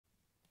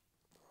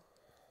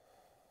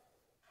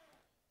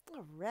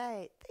All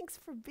right. Thanks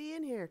for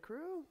being here,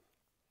 crew.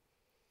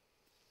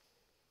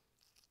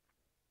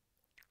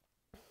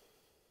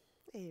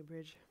 Hey,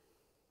 Bridge.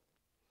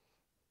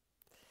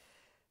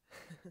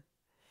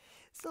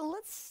 So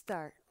let's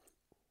start.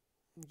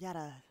 We got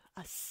a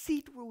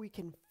seat where we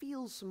can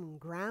feel some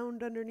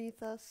ground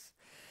underneath us,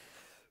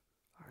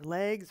 our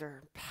legs,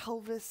 our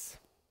pelvis.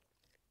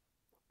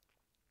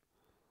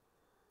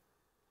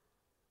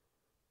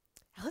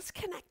 Now let's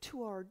connect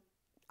to our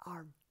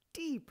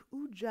deep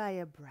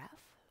Ujjayi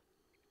breath.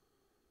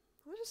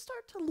 We'll just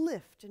start to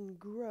lift and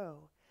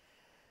grow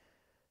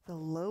the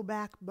low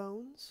back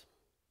bones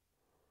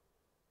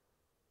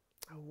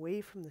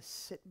away from the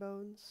sit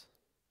bones.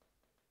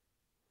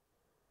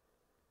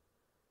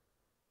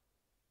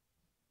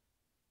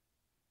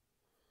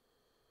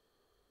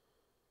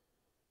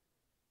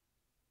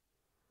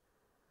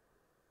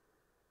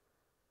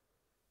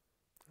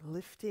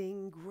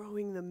 Lifting,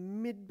 growing the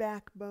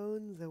mid-back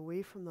bones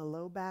away from the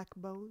low back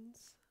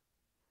bones.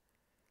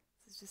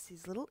 It's just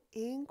these little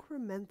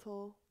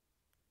incremental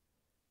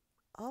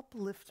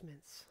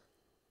upliftments.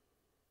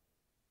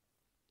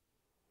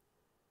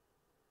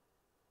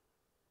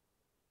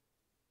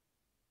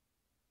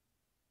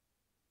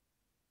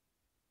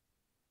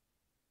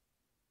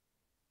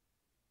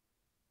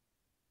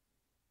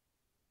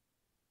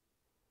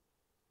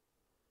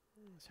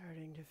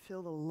 Starting to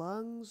fill the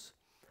lungs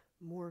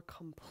more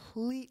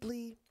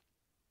completely.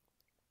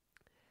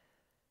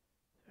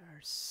 Are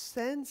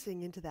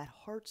sensing into that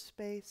heart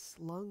space,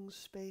 lung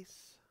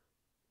space.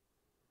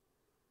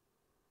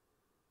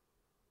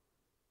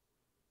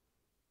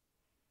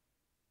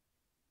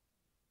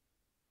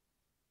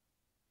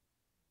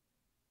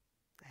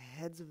 The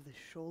heads of the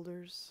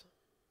shoulders.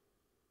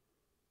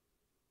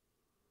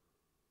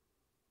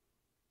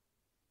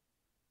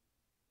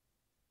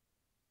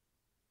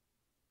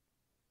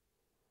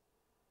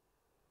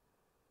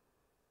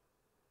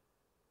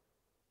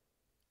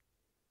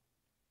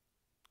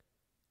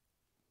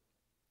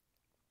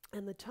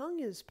 And the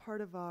tongue is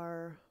part of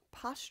our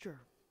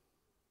posture.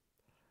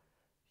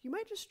 You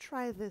might just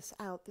try this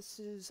out. This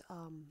is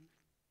uh,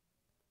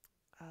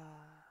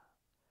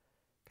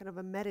 kind of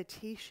a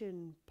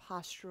meditation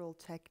postural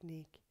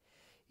technique.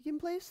 You can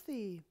place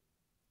the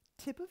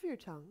tip of your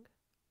tongue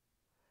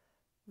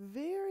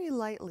very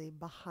lightly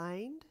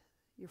behind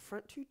your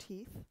front two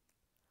teeth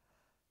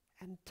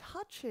and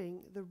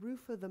touching the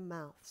roof of the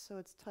mouth. So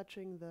it's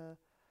touching the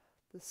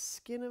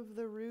skin of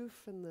the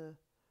roof and the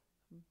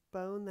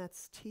bone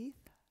that's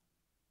teeth.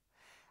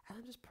 And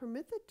then just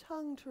permit the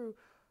tongue to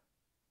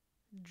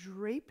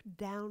drape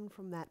down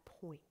from that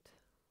point.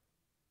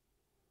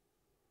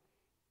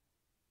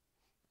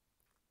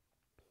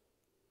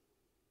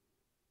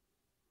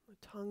 The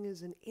tongue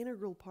is an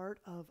integral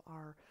part of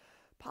our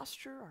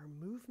posture, our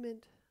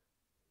movement.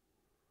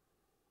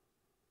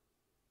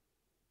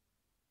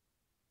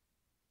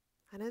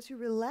 And as you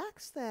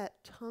relax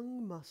that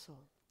tongue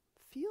muscle,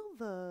 feel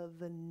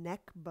the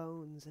neck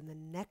bones and the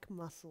neck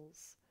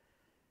muscles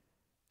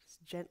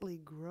just gently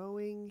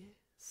growing,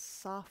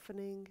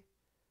 softening,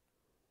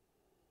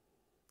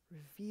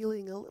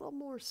 revealing a little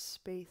more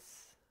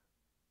space.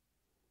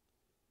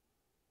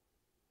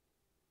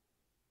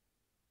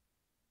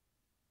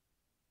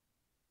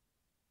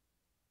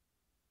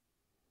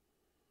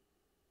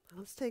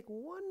 Let's take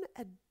one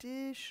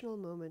additional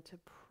moment to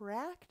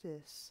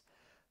practice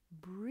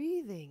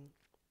breathing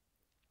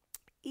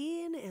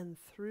in and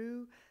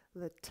through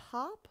the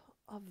top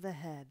of the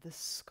head, the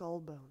skull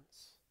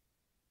bones.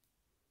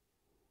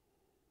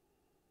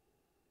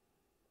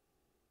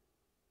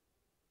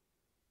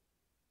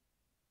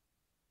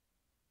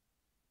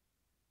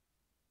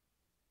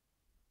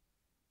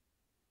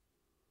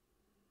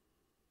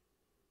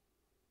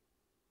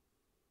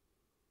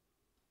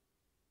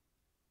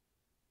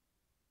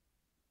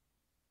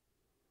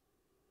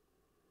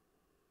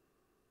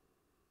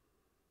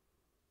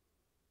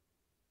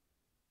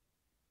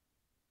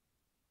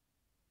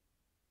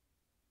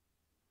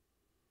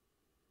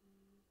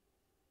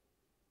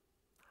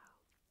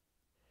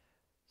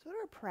 So in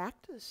our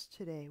practice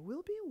today,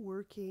 we'll be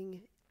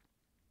working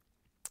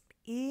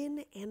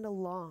in and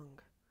along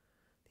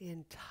the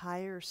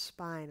entire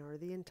spine or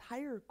the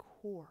entire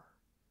core.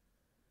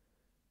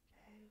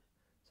 Okay?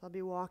 So I'll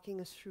be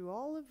walking us through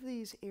all of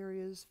these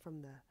areas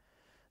from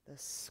the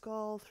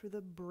skull through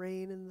the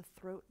brain and the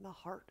throat and the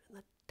heart and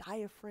the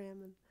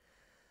diaphragm and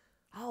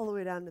all the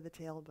way down to the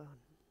tailbone.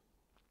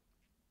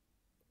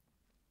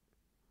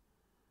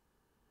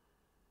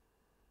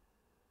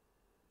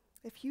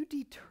 If you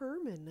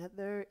determine that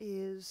there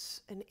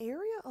is an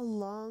area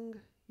along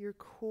your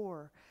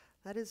core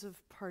that is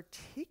of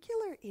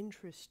particular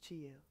interest to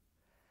you,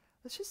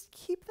 let's just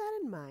keep that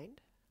in mind,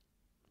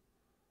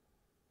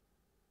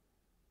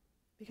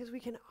 because we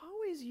can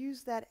always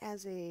use that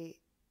as a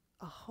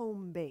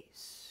home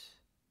base,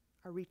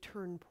 a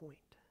return point.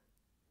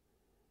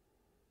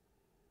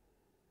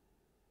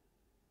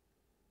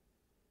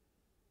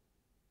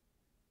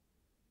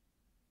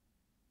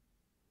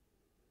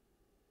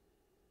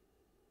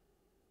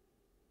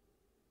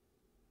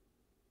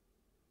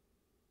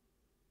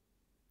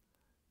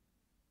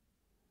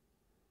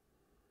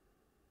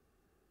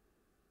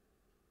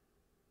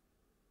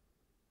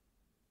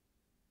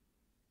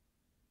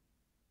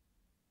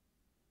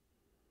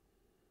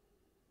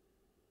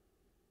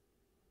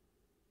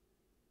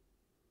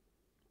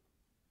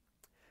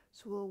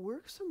 So we'll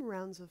work some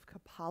rounds of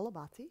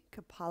Kapalabhati.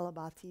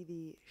 Kapalabhati,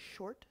 the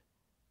short,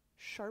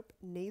 sharp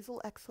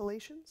nasal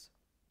exhalations.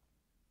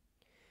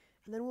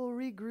 And then we'll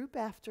regroup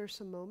after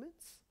some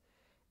moments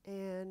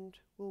and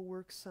we'll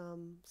work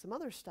some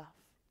other stuff.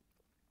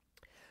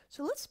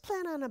 So let's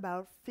plan on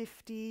about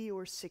 50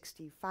 or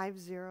 60,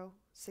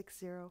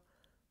 60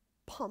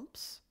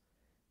 pumps,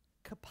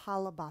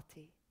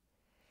 Kapalabhati.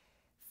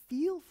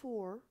 Feel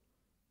for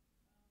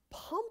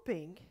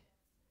pumping,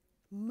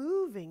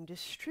 moving,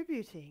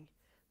 distributing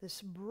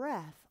this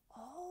breath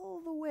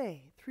all the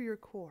way through your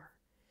core.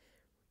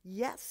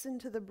 Yes,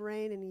 into the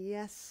brain, and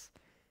yes,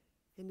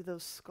 into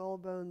those skull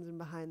bones and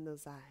behind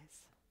those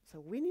eyes. So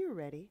when you're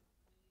ready,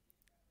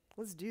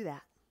 let's do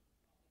that.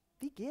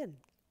 Begin.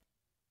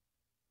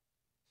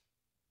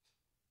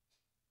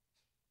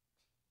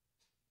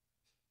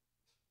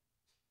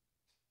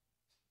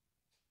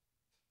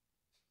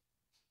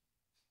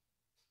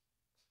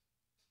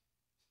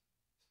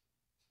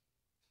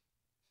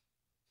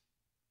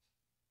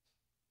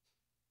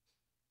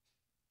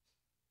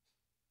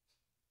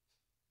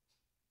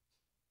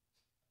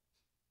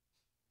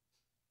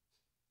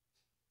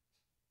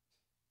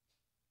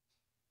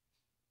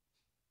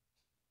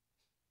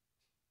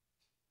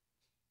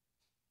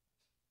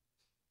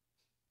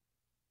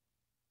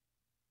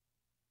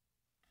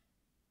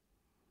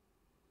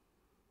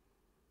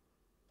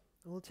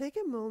 We'll take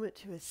a moment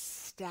to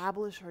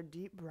establish our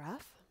deep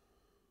breath.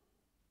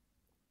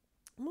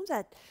 What was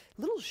that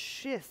little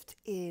shift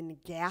in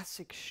gas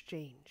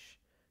exchange?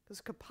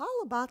 Because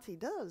Kapalabhati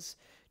does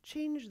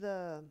change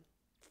the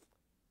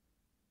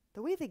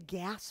way the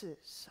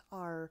gases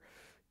are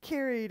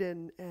carried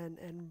and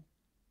in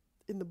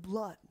the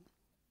blood.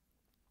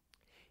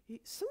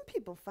 Some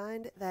people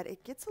find that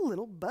it gets a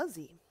little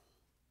buzzy.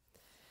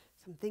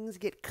 Some things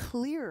get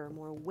clearer,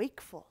 more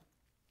wakeful.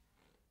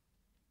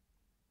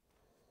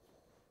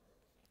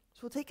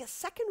 So we'll take a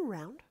second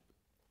round,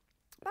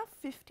 about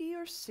 50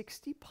 or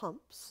 60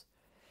 pumps,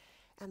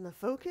 and the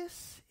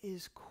focus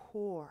is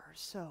core.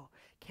 So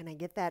can I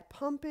get that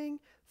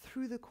pumping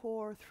through the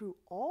core, through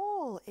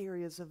all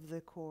areas of the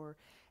core,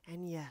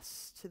 and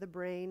yes, to the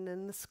brain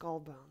and the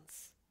skull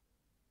bones.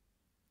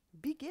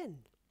 Begin.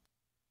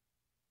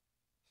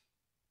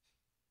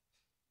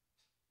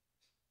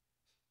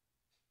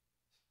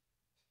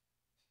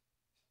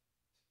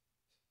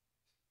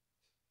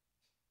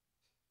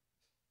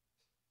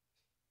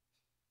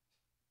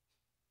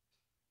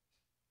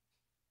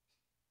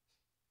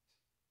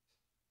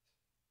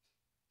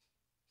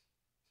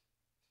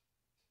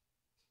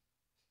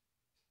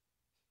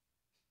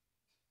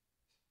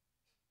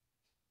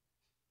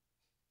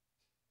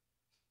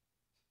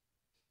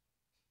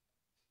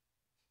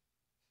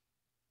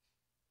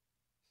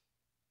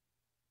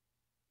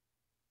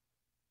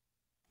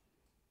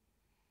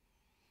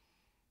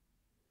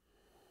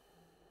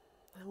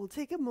 And we'll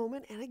take a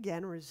moment and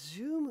again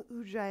resume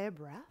Ujjayi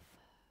breath.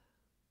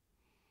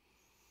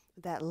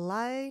 That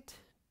light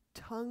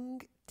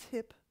tongue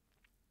tip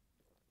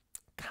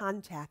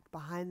contact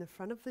behind the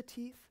front of the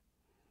teeth.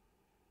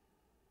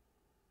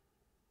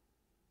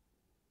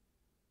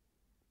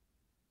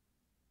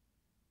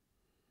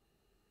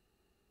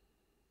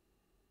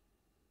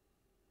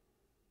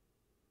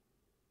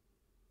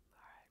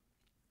 All right.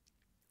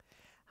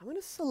 I'm going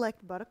to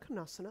select Baddha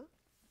Konasana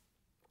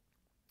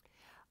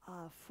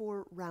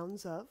for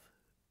rounds of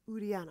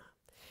Uddiyana.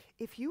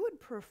 If you would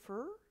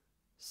prefer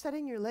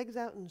setting your legs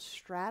out in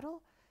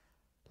straddle,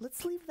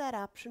 let's leave that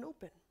option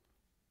open.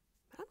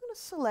 I'm going to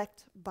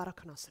select Baddha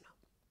Konasana.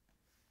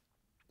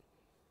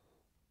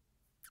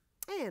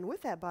 And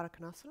with that Baddha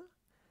Konasana,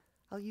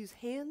 I'll use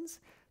hands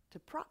to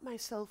prop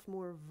myself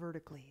more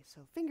vertically.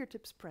 So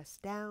fingertips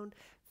pressed down,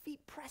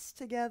 feet pressed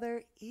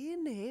together.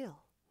 Inhale.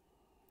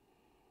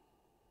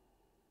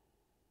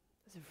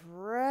 As if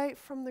right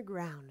from the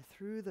ground,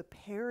 through the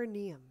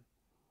perineum,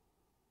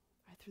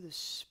 right through the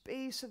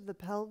space of the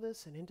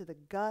pelvis and into the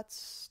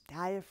guts,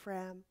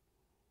 diaphragm.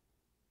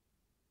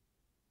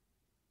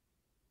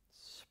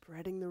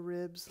 Spreading the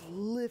ribs,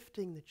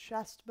 lifting the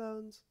chest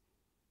bones,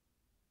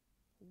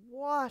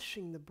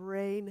 washing the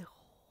brain.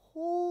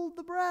 Hold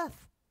the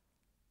breath.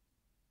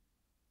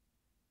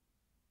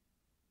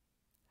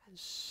 And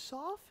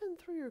soften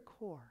through your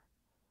core.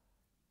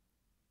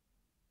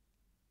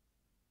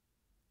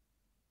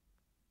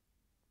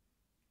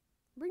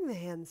 Bring the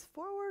hands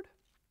forward.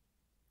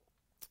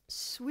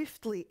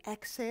 Swiftly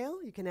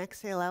exhale. You can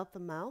exhale out the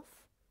mouth.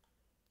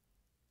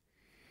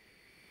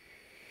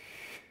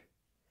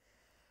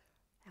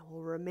 And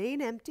we'll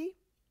remain empty,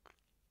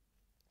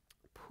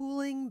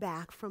 pulling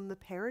back from the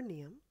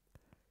perineum.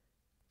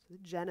 So the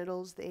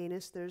genitals, the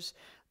anus,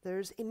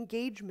 there's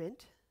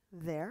engagement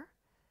there.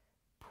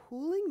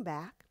 Pulling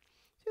back.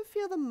 So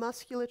feel the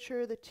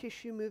musculature, the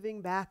tissue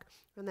moving back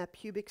on that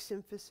pubic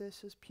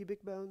symphysis, those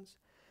pubic bones.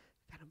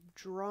 Kind of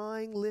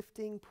drawing,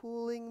 lifting,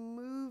 pulling,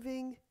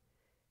 moving.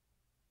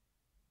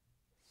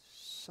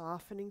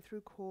 Softening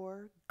through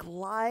core,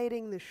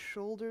 gliding the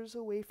shoulders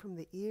away from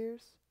the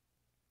ears.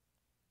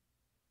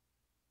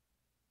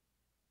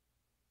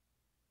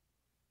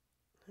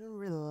 And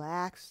relax.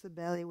 relax the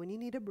belly when you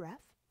need a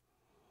breath.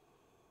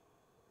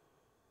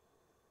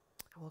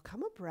 And we'll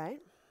come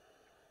upright.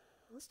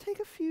 Let's take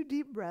a few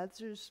deep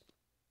breaths.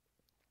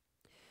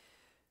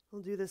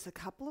 We'll do this a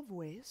couple of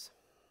ways.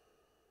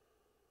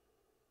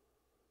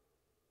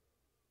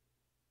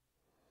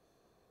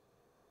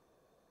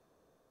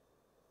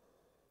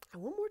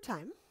 And one more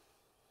time.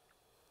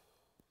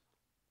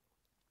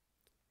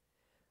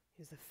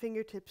 Use the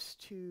fingertips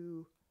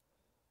to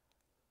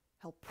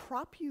help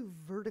prop you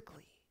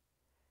vertically.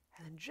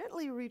 And then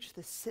gently reach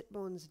the sit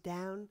bones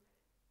down.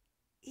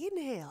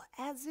 Inhale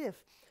as if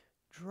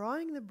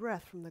drawing the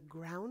breath from the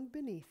ground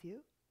beneath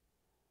you,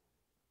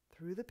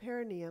 through the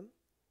perineum,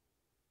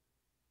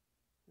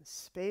 the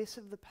space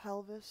of the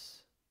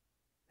pelvis,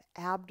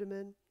 the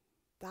abdomen,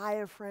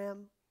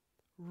 diaphragm,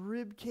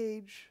 rib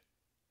cage.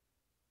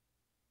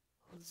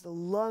 As the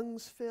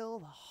lungs fill,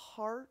 the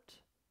heart,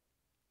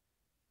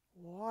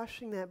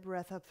 washing that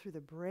breath up through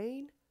the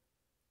brain.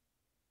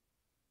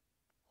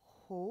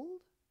 Hold.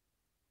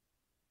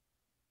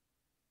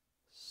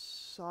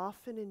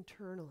 Soften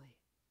internally.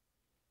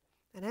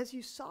 And as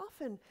you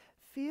soften,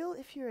 feel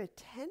if your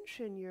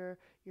attention, your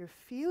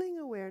feeling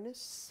awareness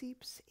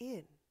seeps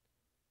in.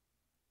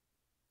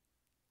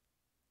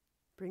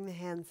 Bring the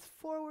hands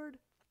forward.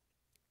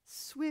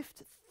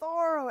 Swift,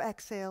 thorough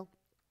exhale.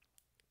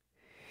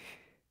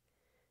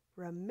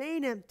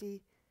 Remain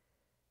empty.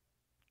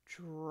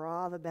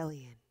 Draw the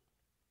belly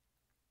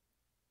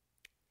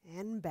in.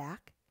 And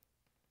back.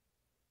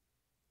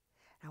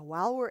 Now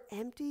while we're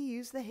empty,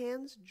 use the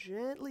hands,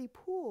 gently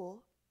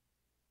pull.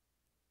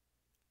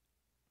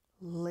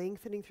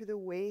 Lengthening through the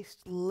waist,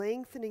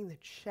 lengthening the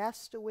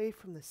chest away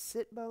from the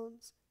sit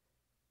bones.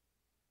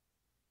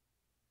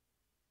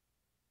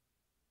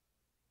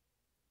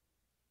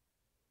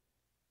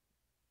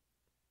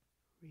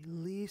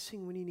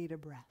 Releasing when you need a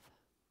breath.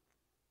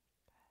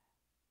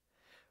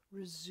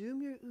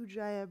 Resume your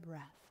Ujjayi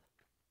breath.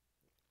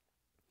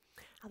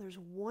 Now there's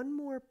one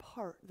more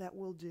part that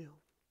we'll do.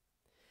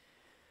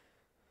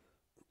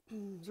 So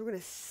we're going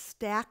to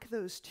stack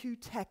those two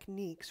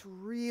techniques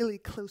really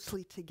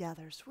closely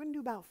together. So we're going to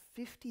do about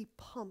 50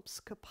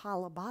 pumps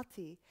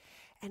Kapalabhati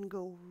and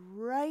go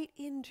right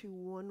into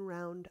one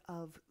round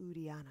of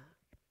Uddiyana.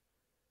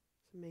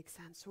 Does it make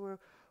sense? So we're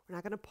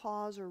not going to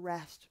pause or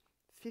rest.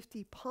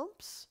 50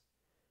 pumps,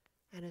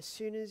 and as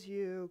soon as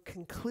you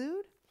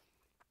conclude,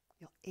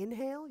 you'll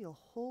inhale, you'll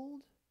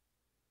hold,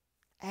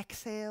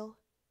 exhale,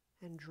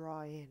 and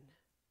draw in.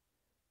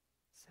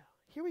 So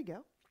here we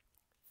go.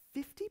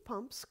 50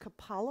 pumps,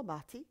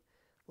 Kapalabhati.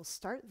 We'll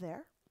start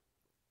there.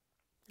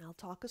 I'll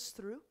talk us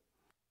through.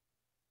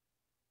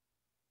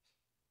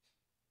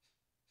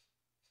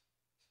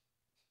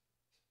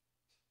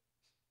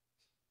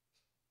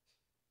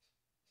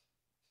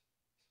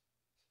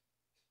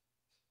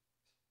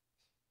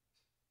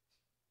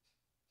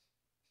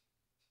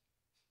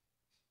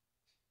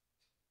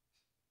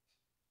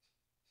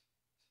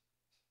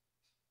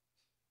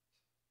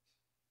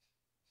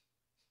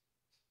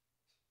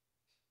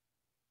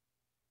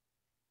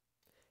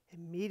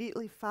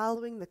 Immediately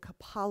following the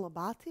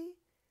Kapalabhati,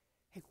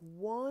 take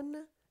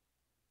one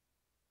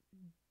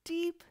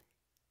deep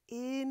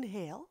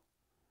inhale.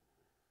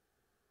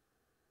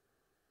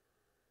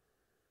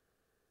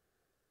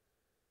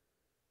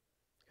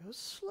 Go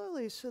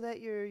slowly so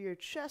that your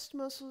chest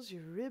muscles,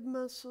 your rib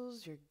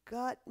muscles, your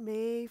gut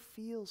may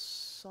feel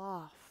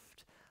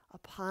soft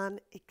upon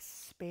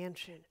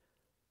expansion.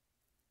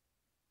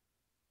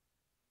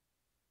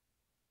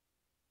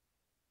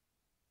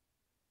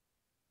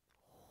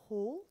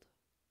 Hold.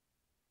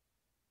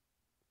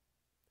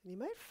 And you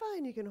might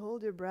find you can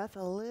hold your breath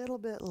a little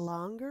bit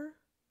longer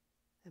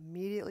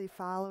immediately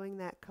following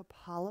that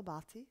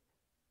Kapalabhati.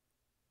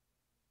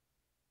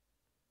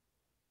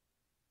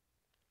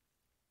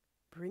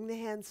 Bring the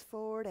hands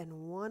forward and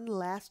one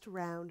last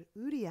round,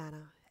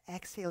 Uddiyana,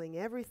 exhaling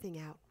everything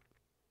out.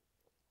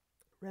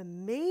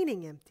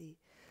 Remaining empty,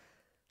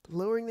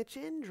 lowering the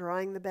chin,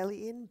 drawing the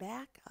belly in,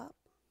 back, up.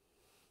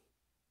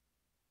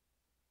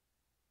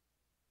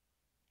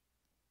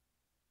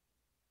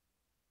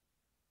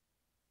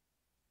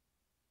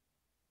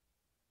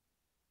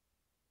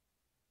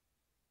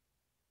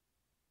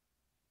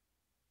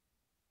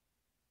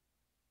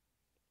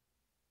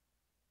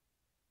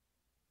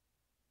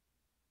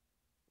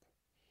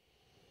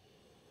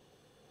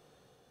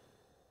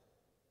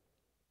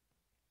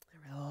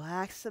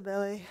 Relax the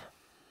belly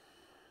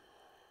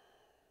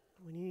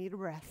when you need a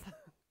breath. All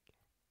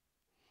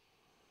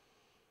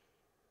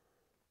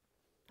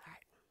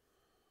right.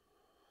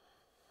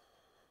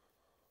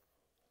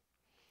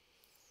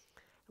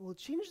 And we'll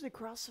change the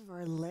cross of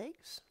our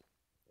legs.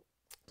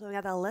 So we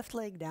got the left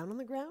leg down on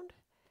the ground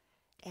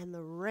and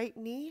the right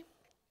knee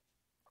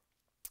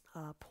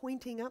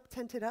pointing up,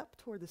 tented up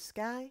toward the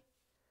sky.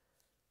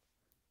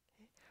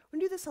 Okay. We're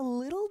going to do this a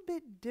little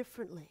bit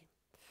differently.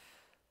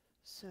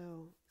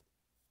 So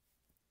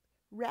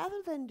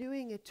rather than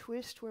doing a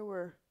twist where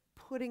we're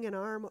putting an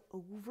arm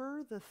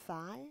over the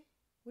thigh,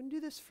 we're going to do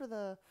this for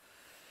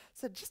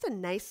just a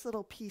nice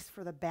little piece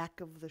for the back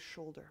of the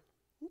shoulder.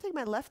 I'm going to take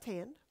my left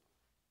hand,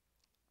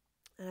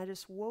 And I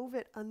just wove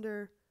it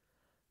under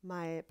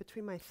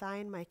between my thigh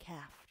and my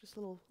calf. Just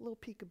a little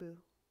peekaboo.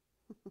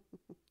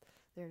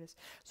 There it is.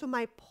 So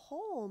my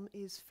palm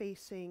is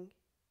facing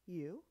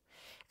you,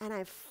 and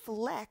I've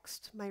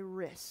flexed my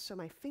wrists, so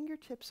my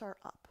fingertips are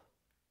up.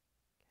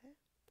 Okay,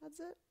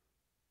 that's it.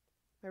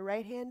 My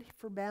right hand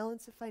for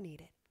balance if I need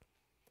it.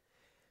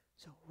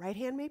 So right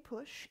hand may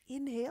push.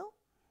 Inhale.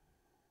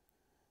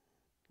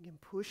 You can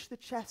push the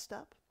chest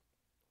up.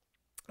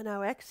 And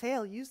now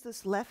exhale. Use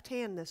this left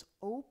hand, this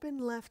open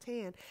left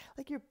hand,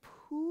 like you're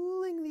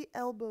pulling the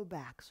elbow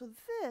back. So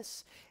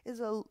this is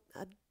a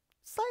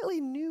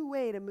slightly new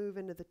way to move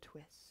into the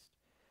twist.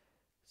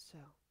 So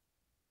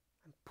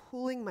I'm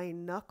pulling my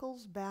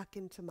knuckles back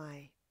into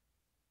my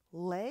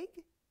leg.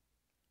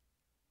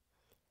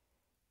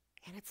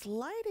 And it's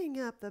lighting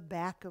up the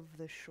back of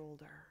the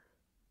shoulder.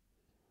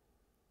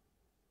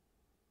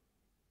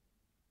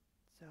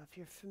 So if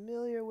you're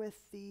familiar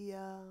with the,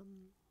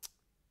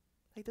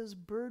 like those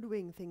bird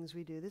wing things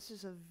we do, this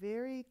is a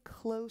very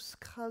close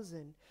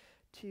cousin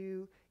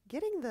to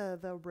getting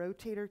the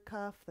rotator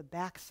cuff, the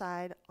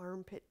backside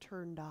armpit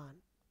turned on.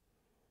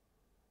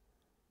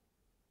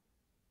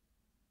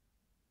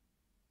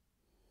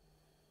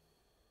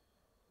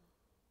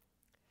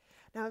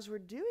 Now as we're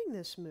doing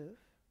this move,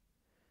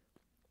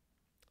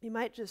 you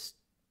might just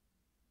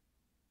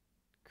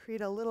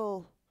create a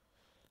little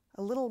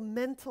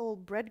mental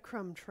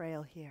breadcrumb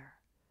trail here.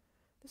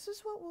 This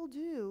is what we'll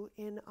do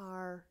in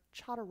our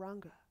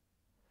chaturanga.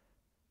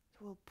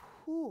 So we'll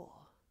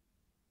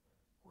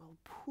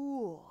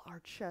pull our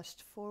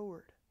chest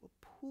forward. We'll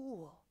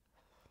pull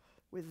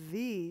with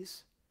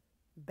these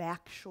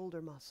back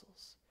shoulder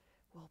muscles.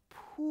 We'll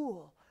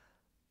pull,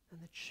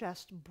 and the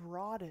chest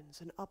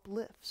broadens and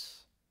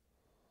uplifts.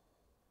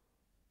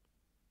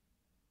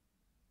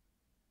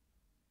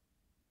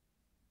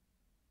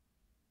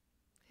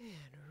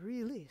 And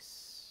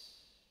release.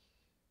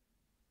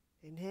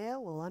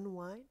 Inhale, we'll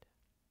unwind.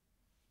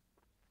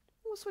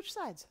 We'll switch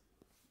sides.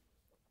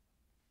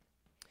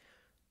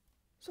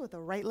 So with the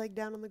right leg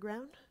down on the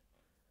ground,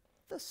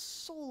 the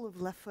sole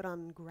of left foot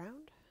on the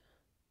ground.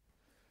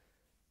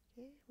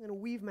 Okay, I'm going to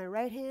weave my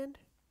right hand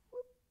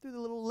through the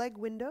little leg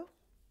window.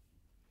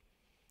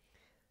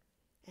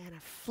 And I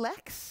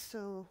flex,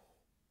 so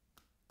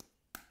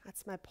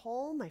that's my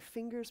palm, my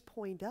fingers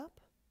point up.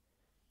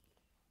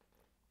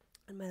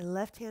 And my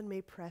left hand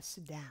may press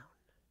down.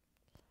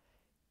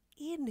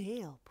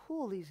 Inhale,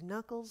 pull these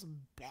knuckles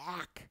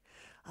back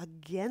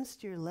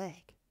against your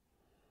leg.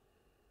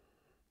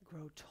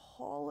 Grow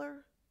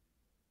taller.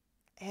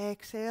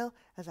 Exhale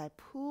as I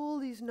pull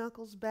these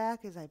knuckles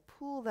back, as I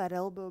pull that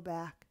elbow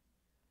back.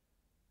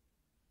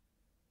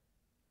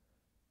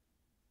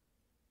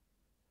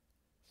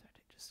 Start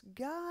to just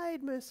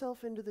guide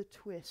myself into the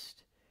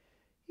twist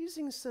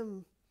using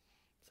some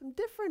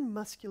different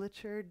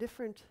musculature,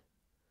 different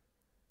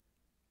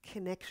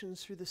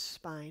connections through the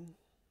spine.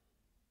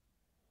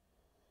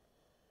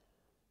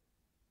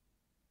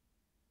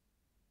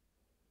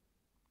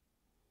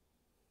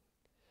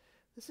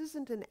 This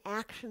isn't an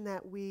action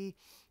that we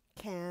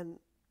can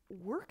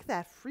work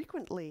that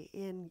frequently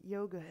in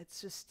yoga.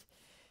 It's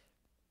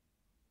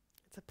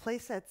a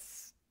place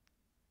that's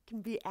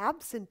can be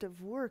absent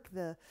of work.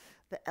 The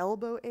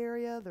elbow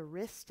area, the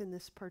wrist in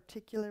this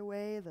particular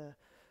way, the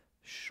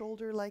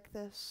shoulder like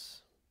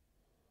this.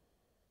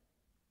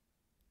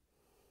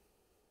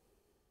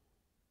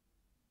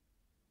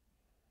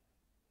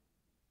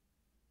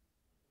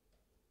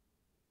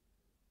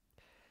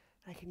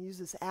 I can use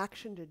this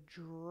action to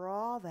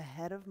draw the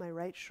head of my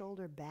right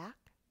shoulder back.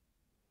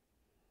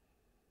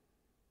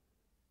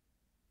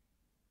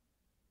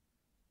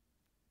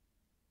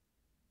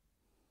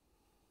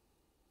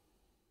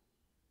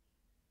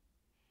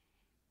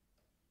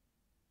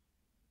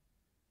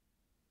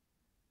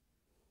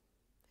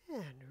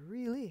 And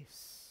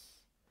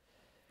release.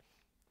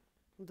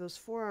 Those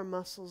forearm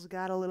muscles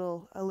got a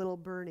little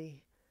burny.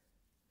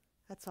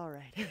 That's all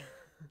right.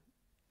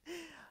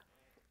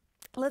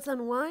 Let's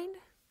unwind.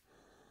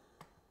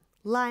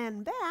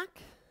 Lying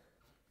back,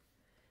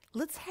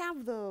 let's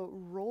have the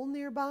roll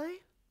nearby,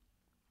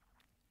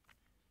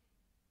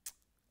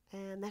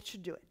 and that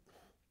should do it.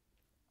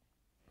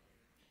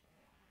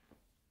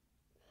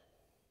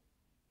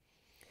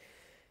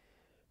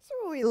 So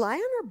when we lie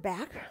on our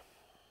back,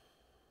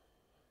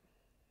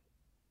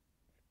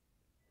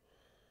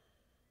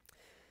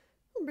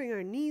 we'll bring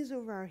our knees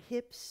over our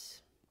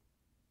hips,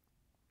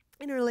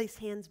 interlace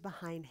hands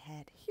behind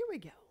head. Here we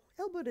go,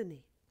 elbow to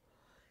knee.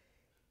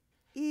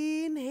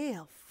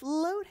 Inhale,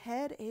 float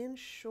head and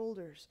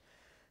shoulders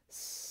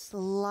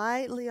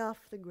slightly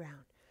off the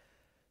ground.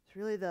 It's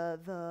really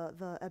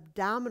the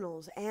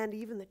abdominals and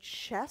even the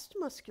chest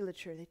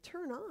musculature, they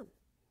turn on.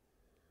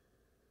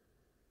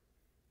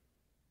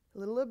 A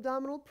little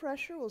abdominal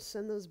pressure will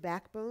send those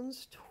back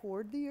bones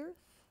toward the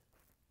earth.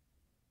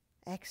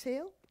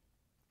 Exhale.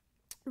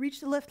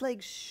 Reach the left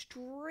leg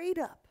straight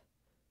up.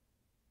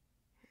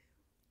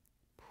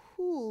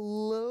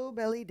 Pull low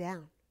belly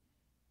down.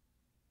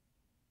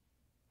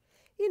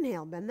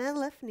 Inhale, bend that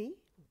left knee.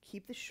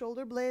 Keep the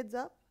shoulder blades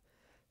up.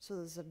 So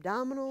those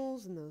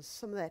abdominals and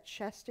some of that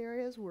chest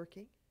area is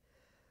working.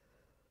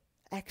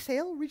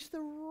 Exhale, reach the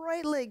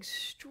right leg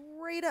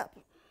straight up.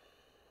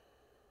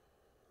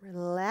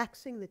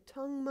 Relaxing the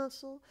tongue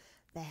muscle,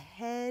 the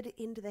head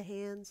into the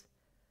hands.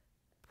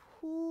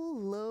 Pull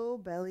low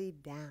belly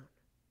down.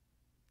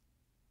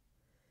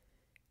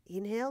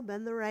 Inhale,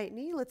 bend the right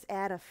knee. Let's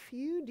add a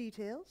few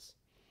details.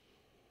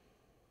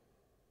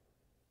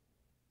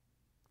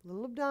 A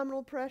little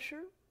abdominal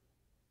pressure.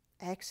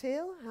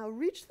 Exhale. Now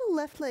reach the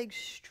left leg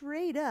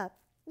straight up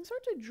and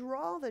start to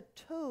draw the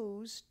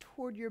toes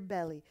toward your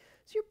belly.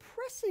 So you're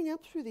pressing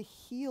up through the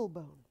heel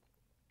bone.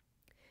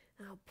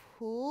 Now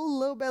pull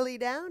low belly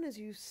down as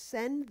you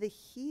send the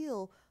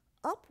heel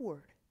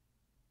upward.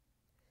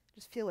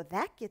 Just feel what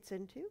that gets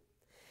into.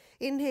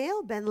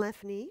 Inhale, bend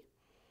left knee.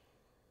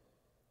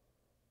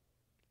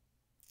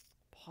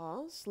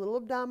 Pause, little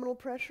abdominal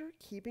pressure,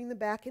 keeping the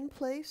back in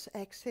place.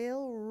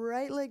 Exhale,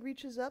 right leg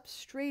reaches up,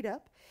 straight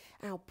up.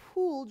 Now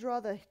pull, draw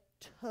the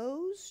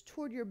toes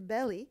toward your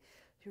belly,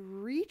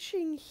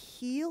 reaching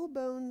heel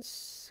bone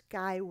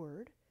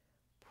skyward.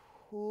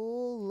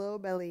 Pull low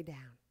belly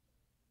down.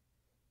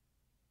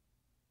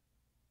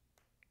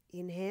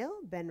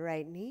 Inhale, bend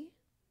right knee.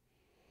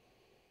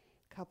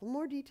 Couple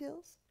more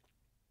details.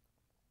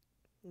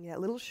 That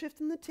little shift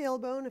in the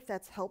tailbone if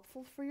that's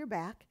helpful for your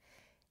back.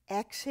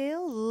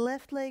 Exhale,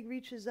 left leg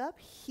reaches up,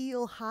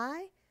 heel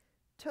high,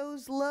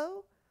 toes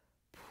low,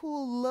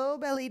 pull low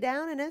belly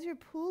down, and as you're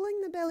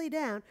pulling the belly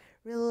down,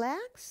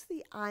 relax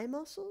the eye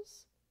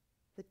muscles,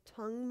 the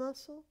tongue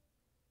muscle,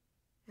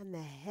 and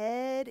the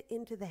head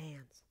into the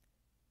hands.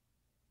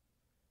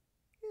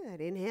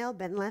 Good. Inhale,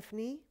 bend left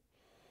knee.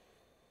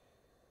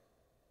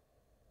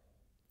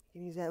 You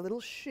can use that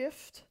little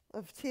shift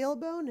of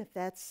tailbone if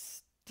that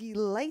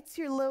delights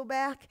your low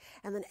back,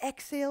 and then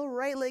exhale,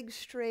 right leg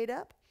straight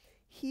up.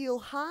 Heel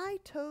high,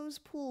 toes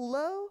pull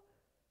low.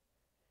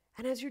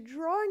 And as you're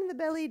drawing the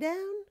belly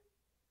down,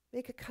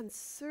 make a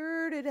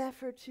concerted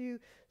effort to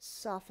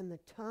soften the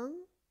tongue,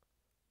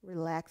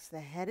 relax the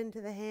head into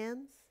the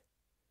hands.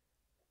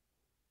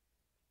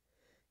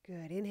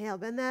 Good. Inhale,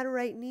 bend that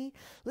right knee.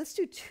 Let's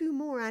do 2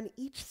 more on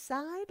each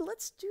side.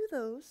 Let's do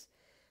those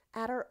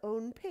at our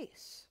own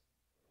pace.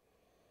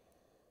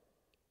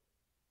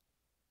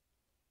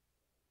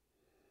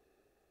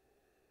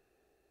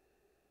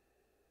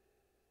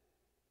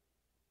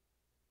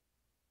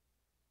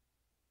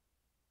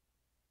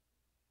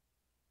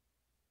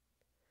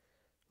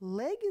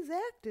 Leg is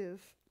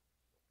active,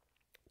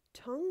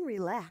 tongue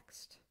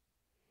relaxed.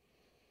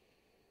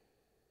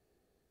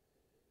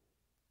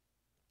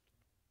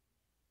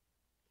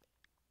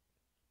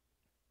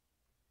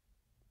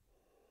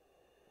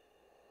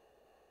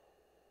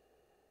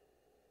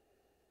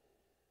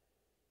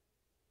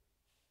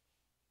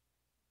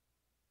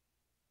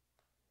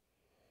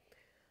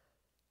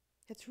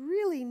 It's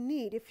really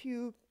neat. If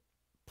you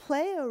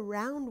play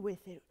around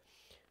with it,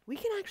 we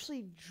can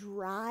actually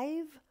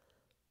drive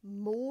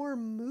more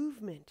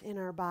movement in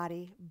our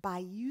body by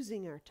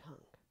using our tongue.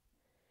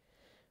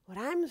 What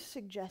I'm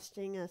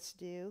suggesting us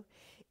do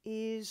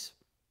is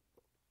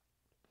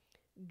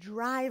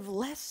drive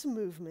less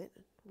movement,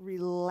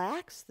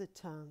 relax the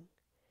tongue,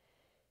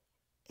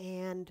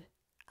 and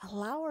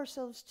allow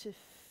ourselves to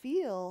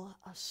feel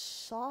a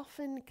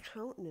softened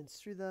countenance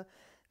through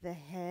the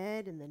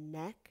head and the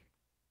neck.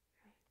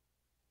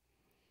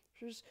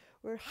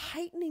 We're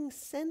heightening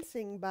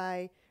sensing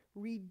by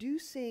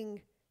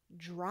reducing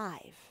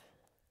drive.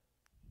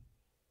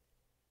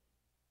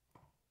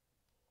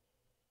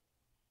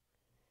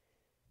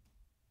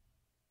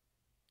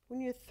 When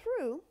you're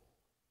through,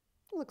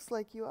 looks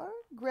like you are,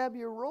 grab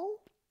your roll.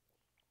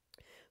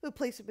 We'll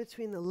place it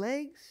between the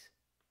legs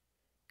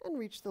and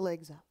reach the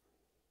legs up.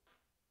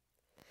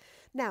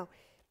 Now,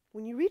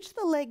 when you reach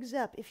the legs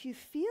up, if you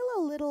feel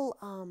a little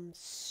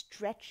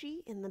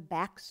stretchy in the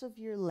backs of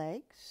your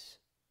legs,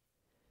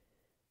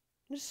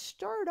 just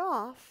start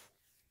off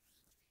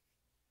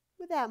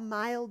with that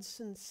mild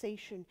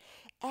sensation.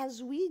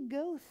 As we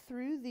go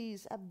through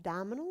these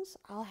abdominals,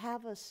 I'll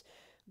have us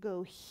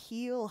go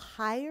heel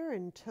higher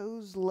and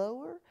toes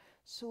lower.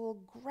 So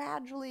we'll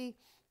gradually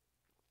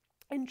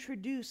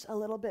introduce a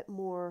little bit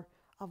more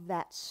of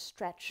that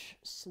stretch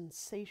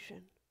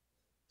sensation.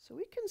 So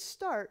we can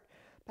start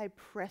by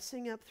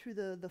pressing up through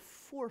the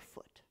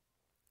forefoot.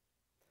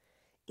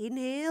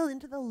 Inhale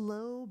into the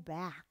low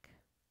back.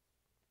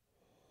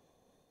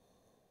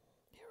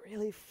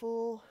 Really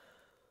full,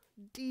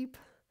 deep,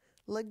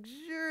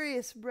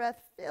 luxurious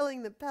breath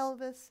filling the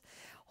pelvis.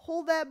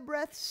 Hold that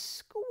breath,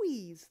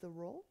 squeeze the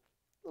roll.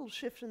 A little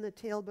shift in the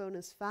tailbone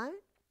is fine.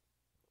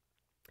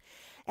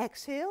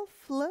 Exhale,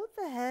 float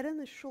the head and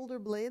the shoulder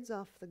blades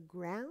off the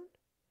ground.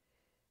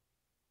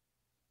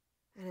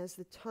 And as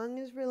the tongue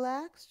is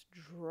relaxed,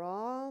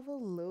 draw the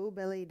low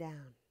belly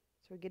down.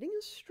 So we're getting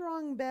a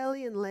strong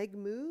belly and leg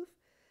move,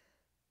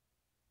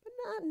 but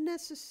not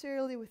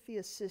necessarily with the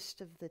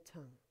assist of the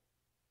tongue.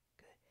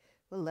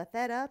 We'll let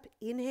that up.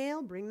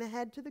 Inhale, bring the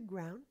head to the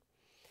ground.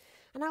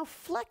 And I'll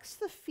flex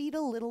the feet a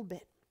little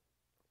bit,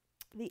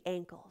 the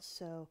ankles.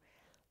 So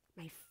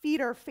My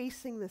feet are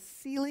facing the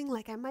ceiling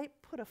like I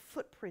might put a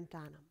footprint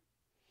on them.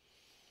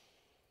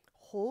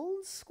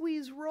 Hold,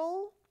 squeeze,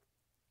 roll.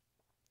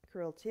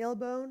 Curl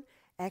tailbone.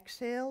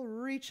 Exhale,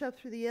 reach up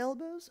through the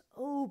elbows,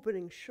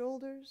 opening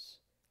shoulders.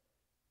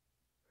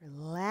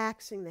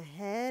 Relaxing the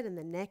head and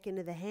the neck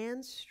into the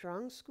hands,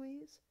 strong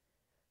squeeze.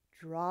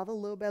 Draw the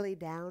low belly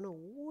down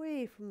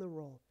away from the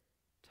roll.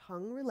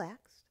 Tongue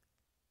relaxed.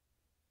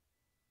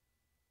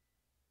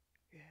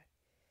 Good.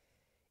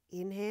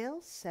 Inhale,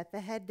 set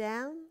the head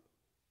down.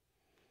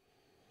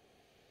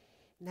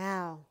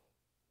 Now,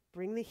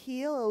 bring the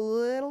heel a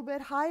little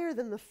bit higher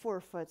than the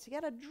forefoot. So you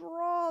got to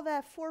draw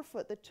that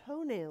forefoot, the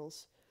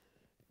toenails,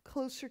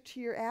 closer to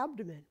your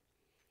abdomen.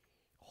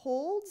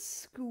 Hold,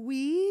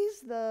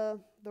 squeeze the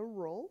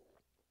roll.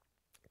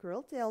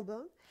 Curl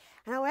tailbone.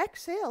 Now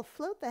exhale,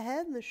 float the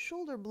head and the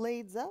shoulder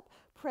blades up.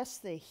 Press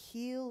the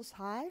heels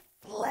high.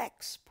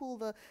 Flex, pull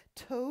the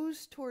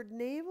toes toward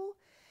navel.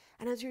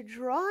 And as you're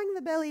drawing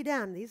the belly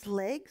down, these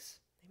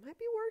legs, they might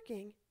be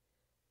working.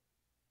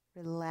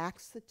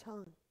 Relax the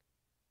tongue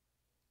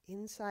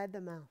inside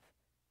the mouth.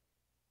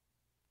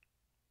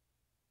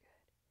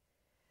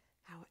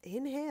 Good. Now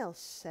inhale,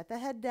 set the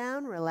head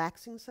down,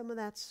 relaxing some of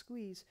that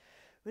squeeze.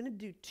 We're going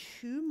to do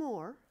 2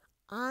 more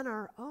on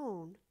our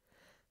own.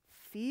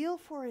 Feel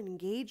for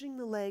engaging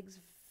the legs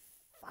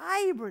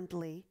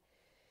vibrantly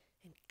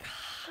and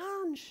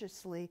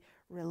consciously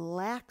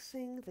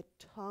relaxing the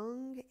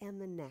tongue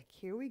and the neck.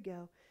 Here we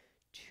go.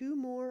 2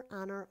 more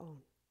on our own.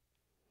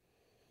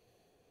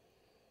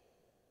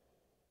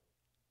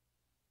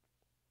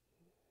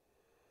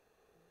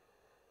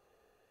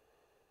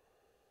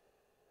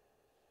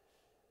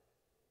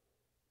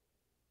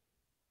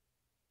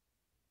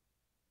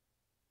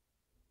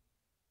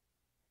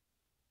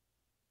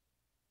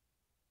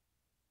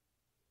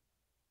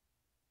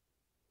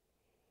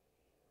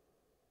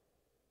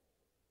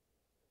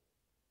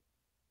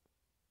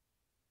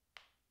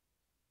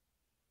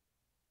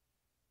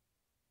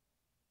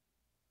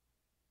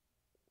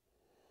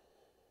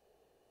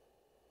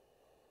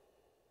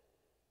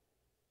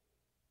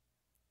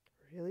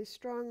 Really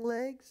strong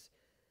legs,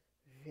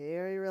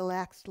 very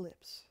relaxed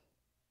lips.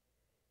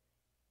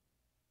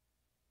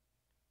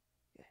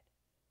 Good.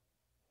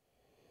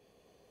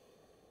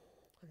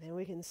 And then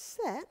we can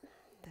set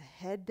the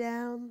head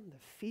down, the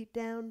feet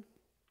down,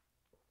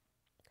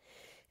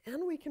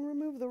 and we can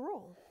remove the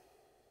roll.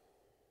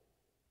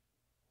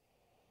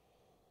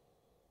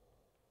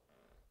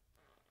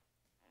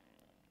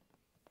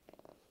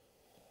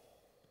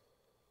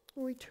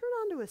 When we turn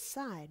onto a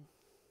side,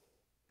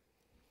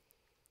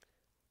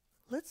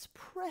 let's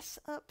press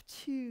up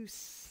to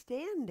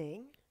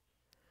standing.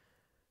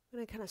 I'm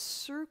going to kind of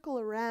circle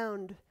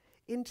around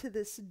into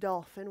this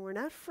dolphin. We're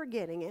not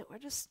forgetting it. We're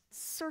just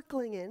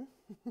circling in.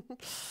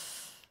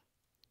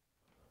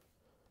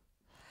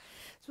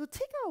 So we'll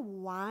take a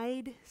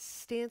wide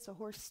stance, a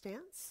horse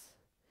stance.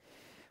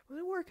 We're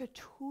going to work a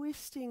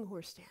twisting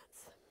horse stance.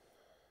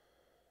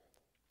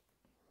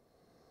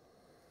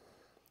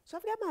 So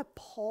I've got my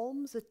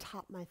palms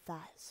atop my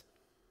thighs.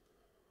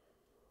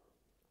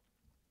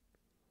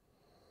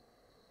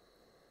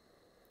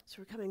 So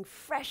we're coming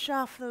fresh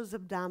off those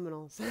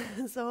abdominals.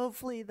 So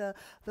hopefully the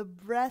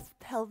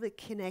breath-pelvic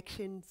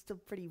connection is still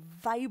pretty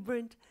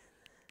vibrant.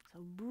 So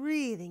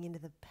breathing into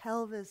the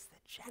pelvis, the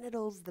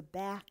genitals, the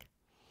back.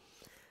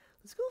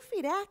 Let's go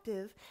feet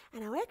active.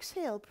 And now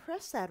exhale,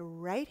 press that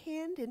right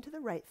hand into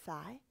the right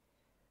thigh.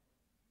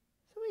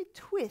 So we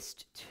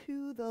twist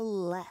to the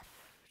left.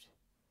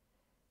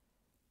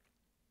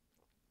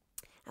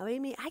 Now,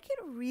 Amy, I get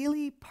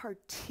really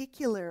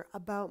particular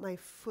about my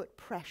foot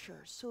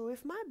pressure. So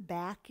if my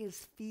back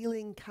is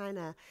feeling kind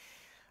of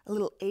a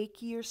little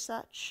achy or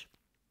such,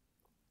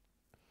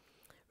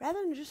 rather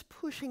than just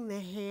pushing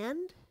the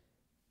hand,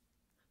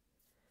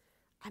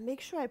 I make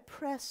sure I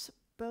press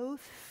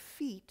both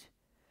feet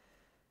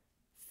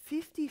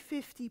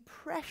 50-50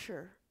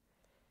 pressure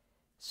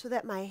so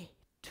that my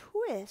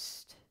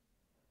twist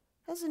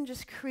doesn't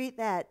just create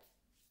that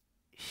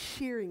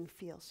shearing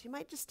feel. So you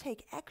might just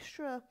take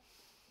extra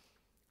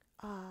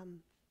kind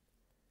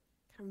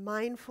of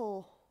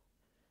mindful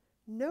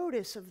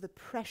notice of the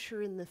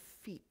pressure in the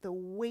feet, the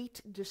weight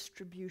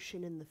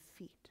distribution in the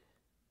feet.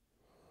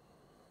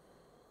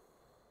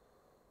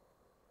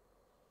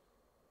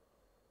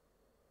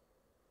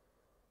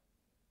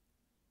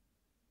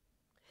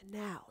 And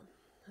now,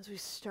 as we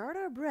start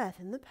our breath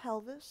in the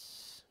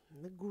pelvis,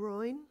 in the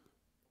groin,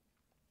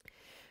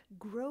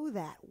 grow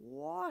that,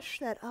 wash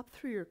that up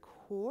through your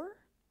core.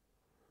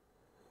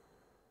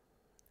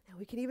 And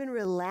we can even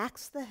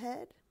relax the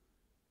head.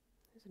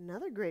 There's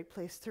another great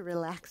place to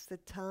relax the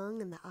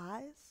tongue and the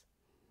eyes.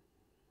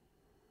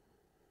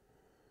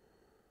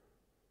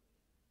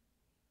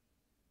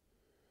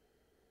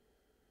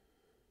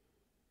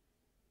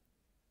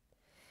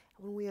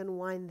 When we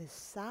unwind this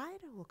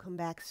side, we'll come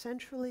back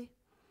centrally.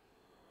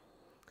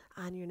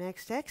 On your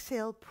next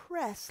exhale,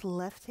 press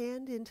left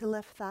hand into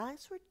left thigh,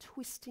 so we're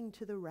twisting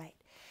to the right.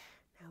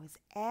 Now,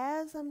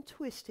 as I'm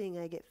twisting,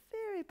 I get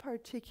very, very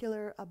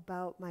particular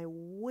about my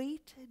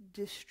weight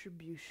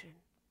distribution.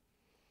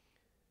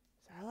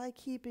 So I like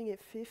keeping it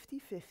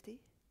 50-50.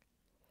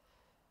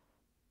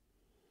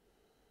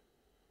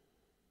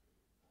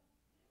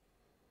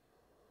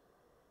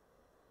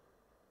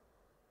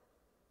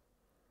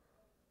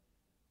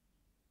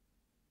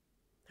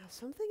 Now,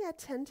 something I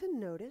tend to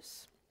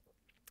notice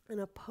in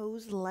a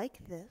pose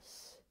like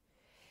this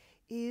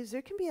is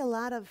there can be a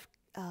lot of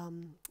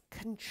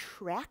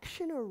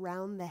contraction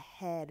around the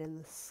head and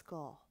the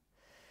skull.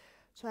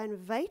 So I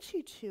invite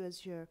you to,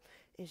 as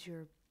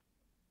you're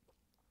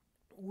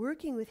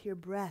working with your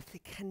breath, to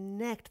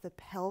connect the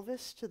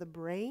pelvis to the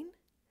brain,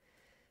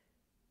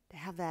 to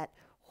have that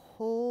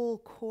whole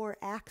core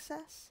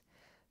access.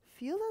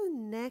 Feel the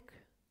neck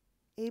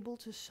able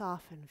to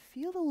soften.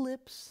 Feel the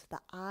lips, the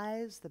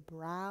eyes, the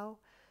brow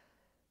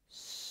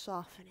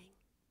softening.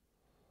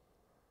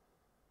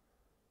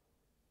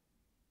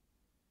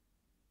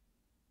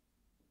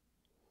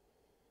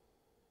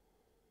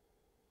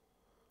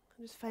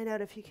 Just find out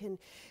if you can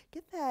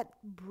get that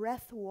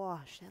breath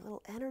wash, that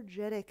little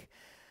energetic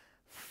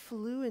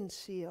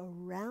fluency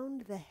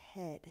around the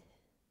head.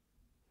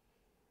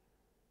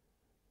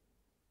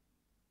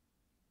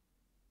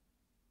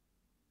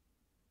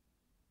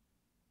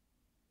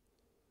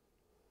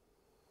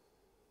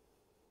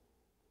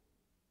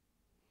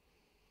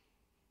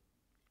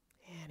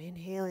 And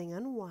inhaling,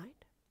 unwind,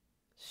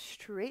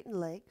 straighten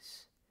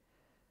legs.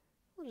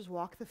 We'll just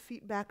walk the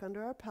feet back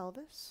under our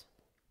pelvis.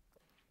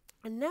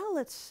 And now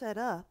let's set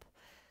up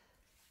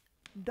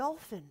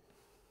dolphin.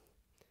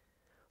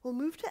 We'll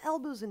move to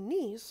elbows and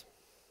knees.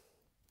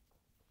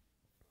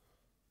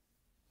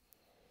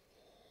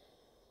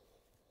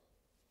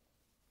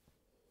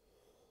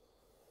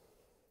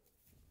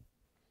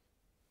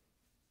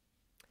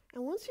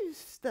 And once you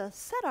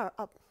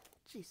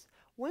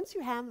once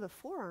you have the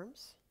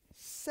forearms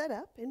set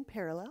up in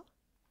parallel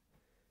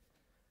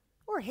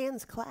or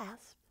hands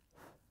clasped,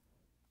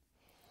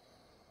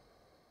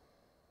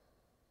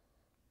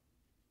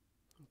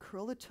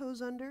 curl the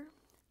toes under,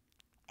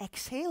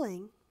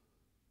 exhaling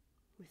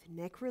with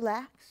neck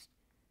relaxed,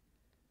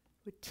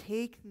 would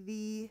take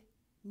the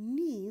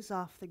knees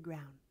off the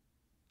ground.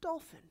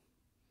 Dolphin.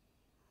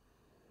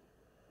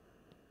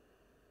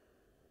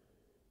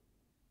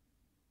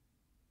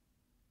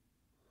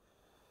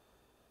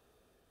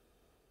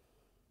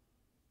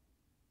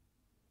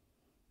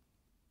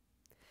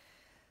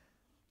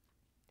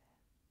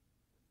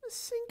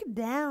 Sink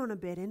down a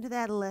bit into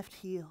that left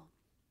heel.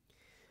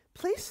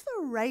 Place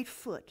the right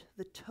foot,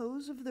 the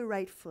toes of the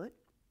right foot,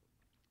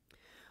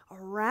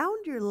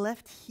 around your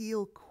left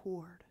heel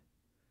cord.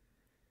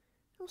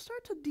 You'll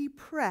start to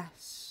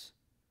depress,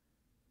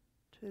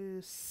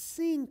 to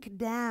sink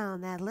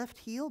down that left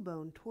heel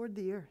bone toward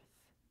the earth.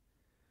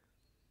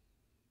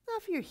 Now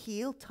if your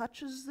heel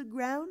touches the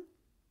ground,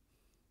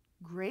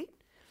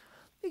 great.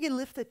 You can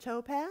lift the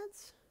toe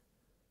pads.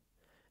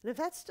 And if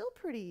that's still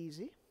pretty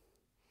easy,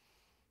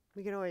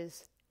 we can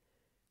always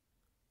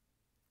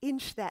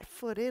inch that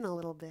foot in a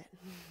little bit.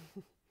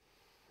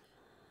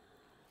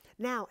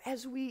 Now,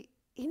 as we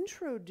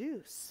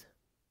introduce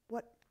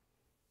what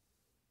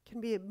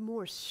can be a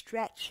more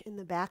stretch in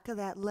the back of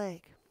that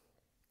leg,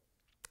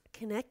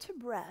 connect to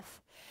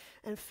breath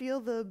and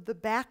feel the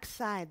back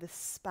side, the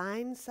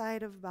spine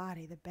side of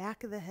body, the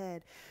back of the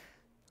head,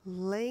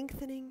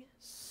 lengthening,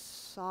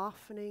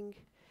 softening,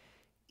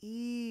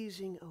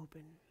 easing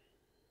open.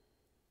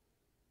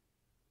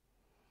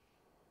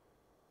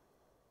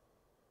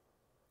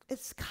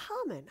 It's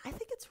common. I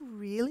think it's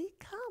really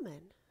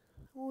common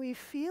when we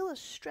feel a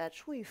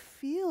stretch, when we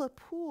feel a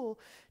pull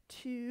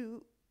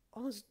to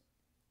almost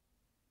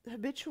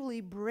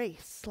habitually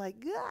brace, like,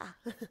 ah.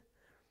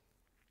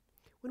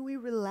 When we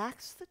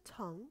relax the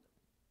tongue,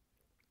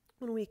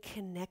 when we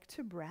connect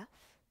to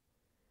breath,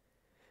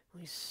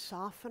 when we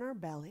soften our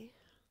belly,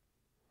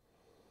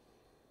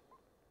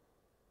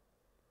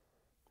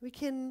 we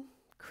can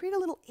create a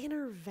little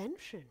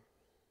intervention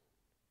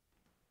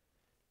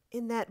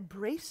in that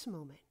brace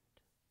moment.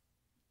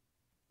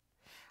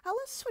 Now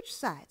let's switch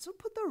sides. So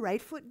put the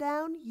right foot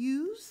down,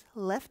 use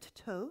left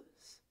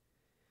toes,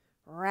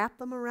 wrap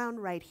them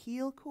around right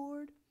heel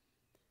cord,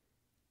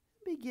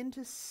 begin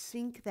to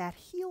sink that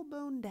heel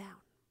bone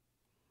down.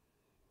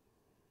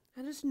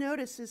 And just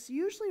notice this,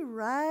 usually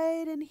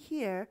right in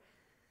here,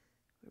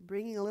 we're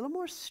bringing a little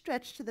more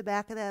stretch to the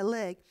back of that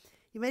leg.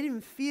 You might even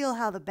feel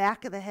how the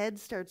back of the head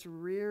starts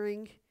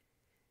rearing.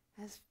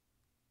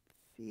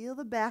 Feel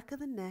the back of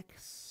the neck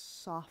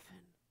soften.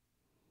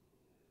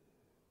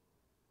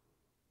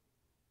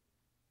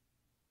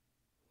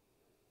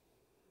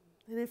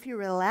 And if you're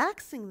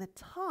relaxing the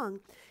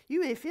tongue,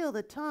 you may feel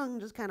the tongue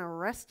just kind of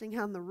resting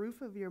on the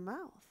roof of your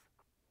mouth.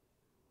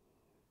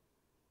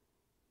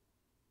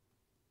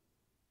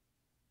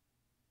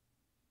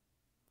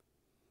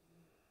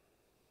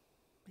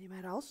 You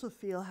might also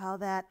feel how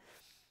that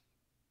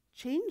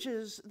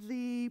changes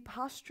the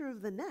posture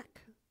of the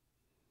neck.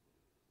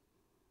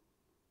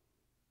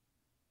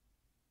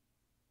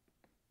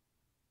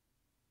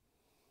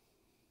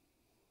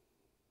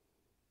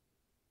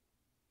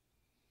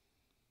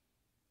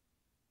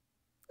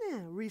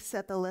 Yeah,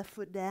 reset the left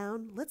foot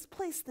down. Let's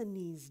place the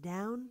knees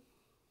down.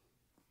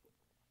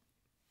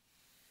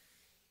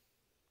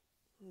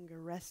 I'm going to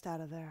rest out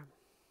of there.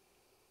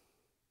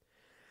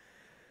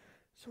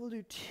 So we'll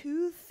do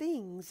two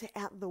things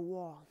at the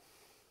wall.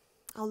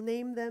 I'll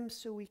name them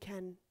so we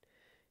can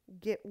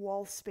get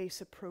wall space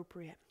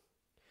appropriate.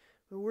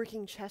 We're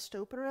working chest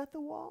opener at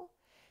the wall,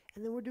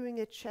 and then we're doing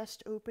a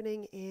chest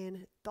opening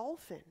in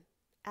dolphin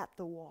at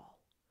the wall.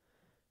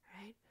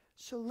 Right?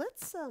 So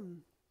let's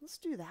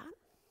do that.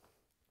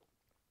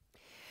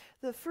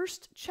 The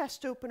first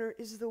chest opener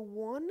is the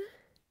one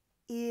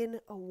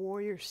in a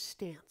warrior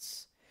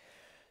stance.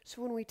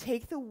 So when we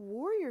take the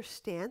warrior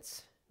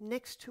stance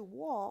next to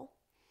wall,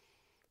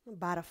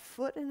 about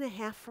 1.5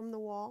 feet from the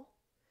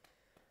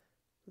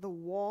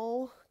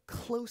wall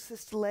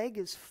closest leg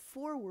is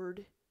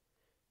forward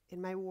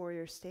in my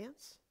warrior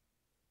stance,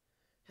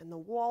 and the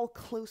wall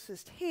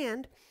closest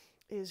hand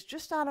is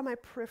just out of my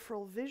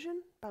peripheral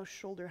vision, about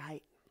shoulder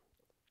height.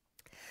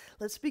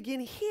 Let's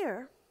begin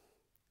here.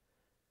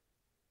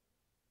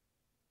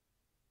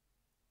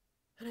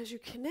 And as you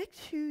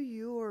connect to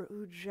your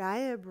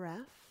Ujjayi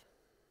breath,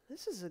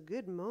 this is a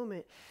good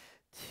moment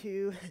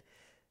to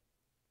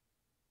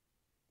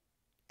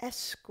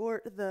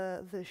escort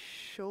the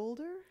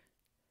shoulder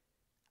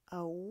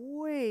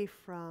away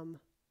from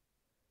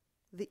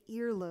the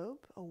earlobe,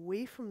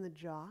 away from the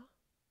jaw,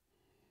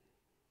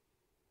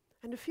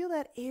 and to feel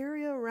that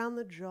area around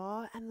the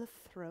jaw and the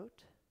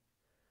throat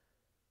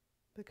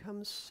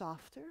become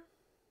softer.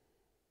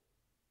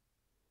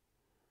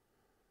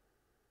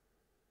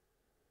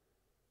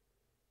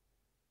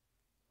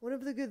 One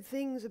of the good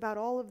things about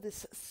all of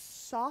this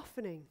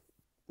softening,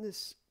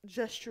 this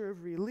gesture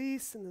of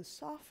release and the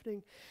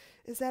softening,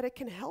 is that it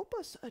can help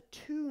us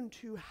attune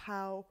to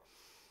how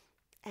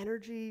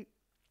energy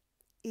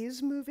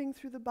is moving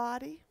through the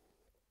body,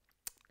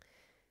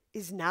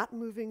 is not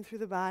moving through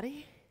the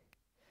body.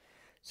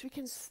 So we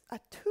can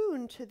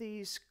attune to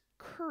these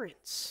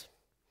currents,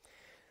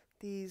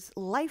 these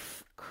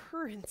life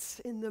currents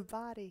in the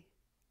body.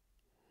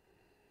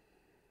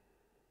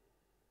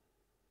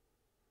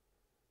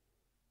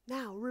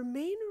 Now,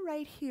 remain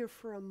right here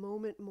for a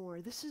moment more.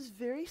 This is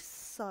very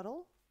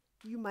subtle.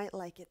 You might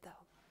like it, though.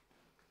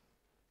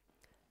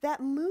 That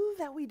move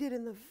that we did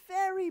in the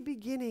very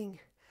beginning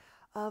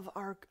of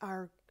our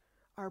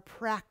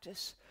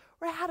practice,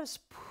 where I had us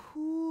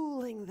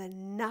pulling the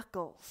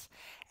knuckles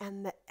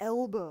and the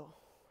elbow,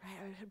 right?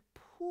 I had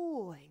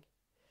pulling,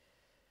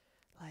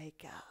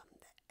 like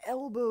the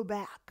elbow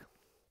back.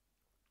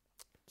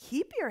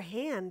 Keep your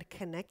hand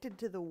connected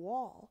to the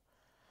wall.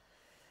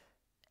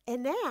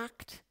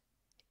 Enact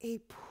a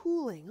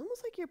pulling,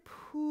 almost like you're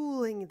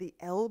pulling the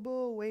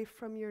elbow away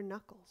from your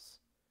knuckles.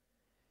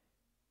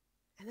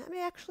 And that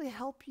may actually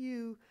help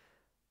you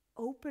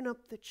open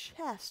up the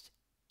chest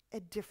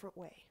a different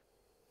way.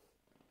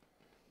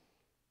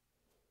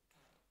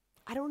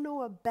 I don't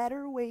know a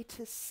better way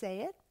to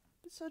say it,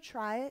 so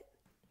try it.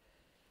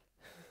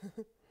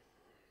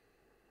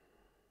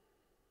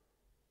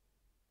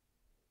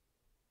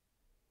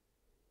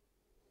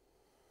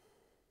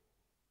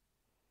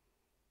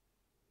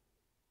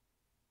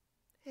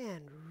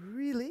 And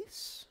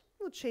release.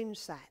 We'll change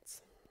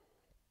sides.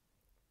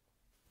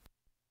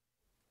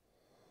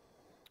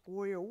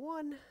 Warrior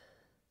one.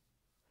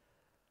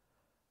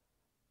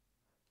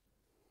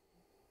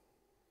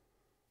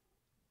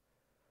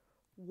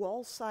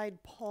 Wall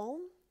side palm,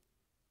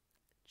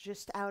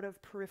 just out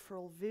of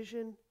peripheral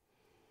vision.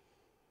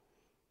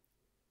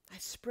 I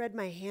spread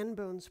my hand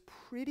bones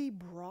pretty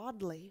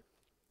broadly.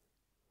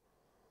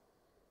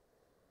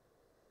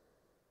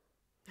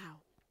 Now,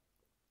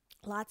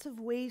 lots of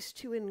ways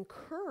to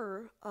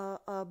incur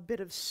a bit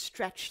of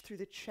stretch through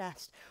the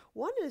chest.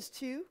 One is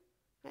to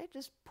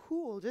just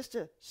pull, just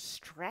to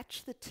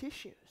stretch the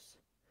tissues.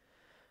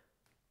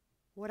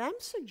 What I'm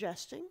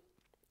suggesting,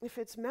 if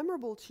it's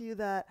memorable to you,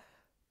 that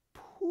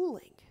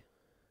pulling,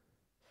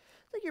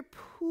 it's like you're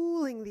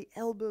pulling the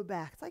elbow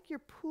back. It's like you're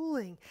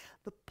pulling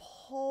the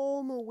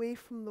palm away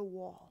from the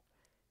wall.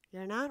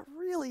 You're not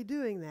really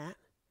doing that,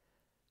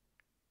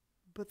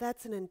 but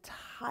that's an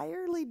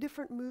entirely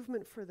different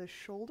movement for the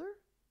shoulder.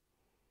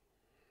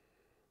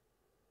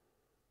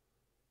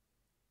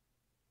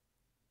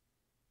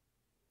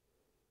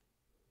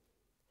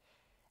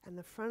 And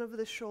the front of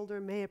the shoulder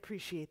may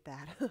appreciate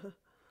that.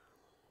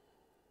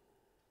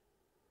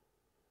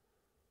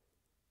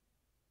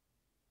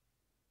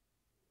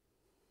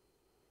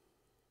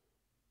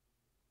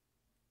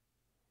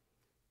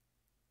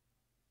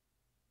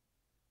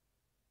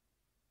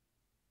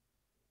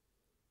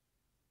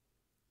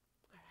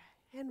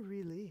 And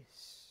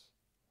release.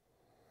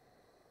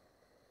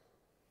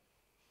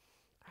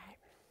 All right.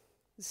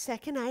 The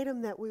second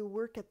item that we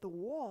work at the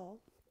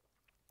wall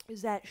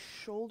is that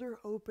shoulder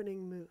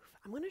opening move.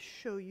 I'm going to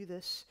show you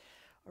this,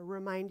 or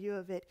remind you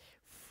of it,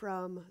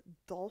 from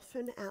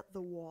dolphin at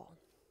the wall.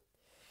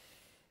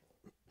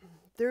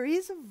 There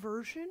is a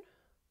version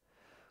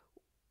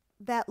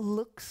that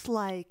looks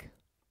like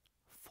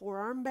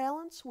forearm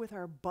balance with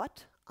our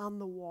butt on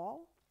the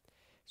wall.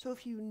 So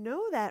if you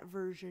know that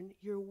version,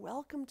 you're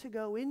welcome to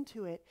go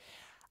into it.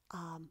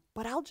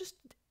 But I'll just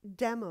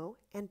demo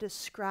and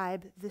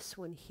describe this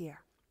one here.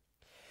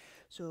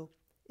 So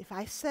if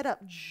I set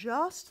up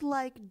just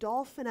like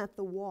dolphin at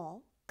the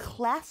wall,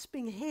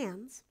 clasping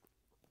hands,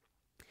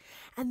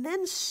 and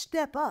then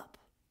step up,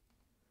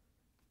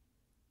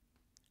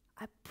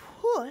 I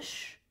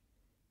push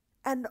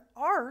and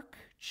arc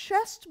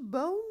chest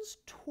bones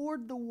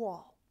toward the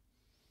wall.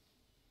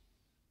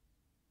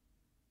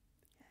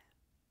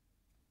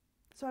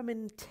 So I'm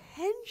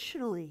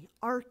intentionally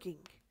arcing.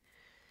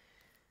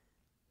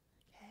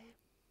 Okay.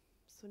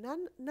 So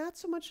not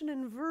so much an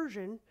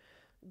inversion,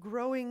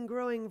 growing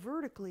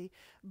vertically,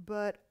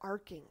 but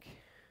arcing.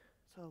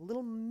 So a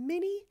little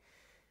mini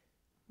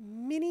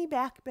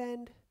back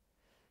bend.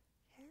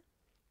 Okay.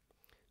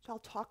 So I'll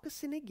talk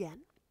us in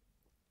again.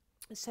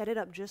 Set it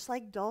up just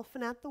like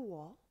dolphin at the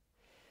wall.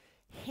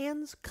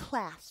 Hands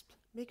clasped.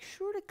 Make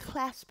sure to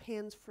clasp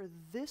hands for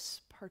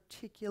this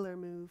particular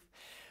move.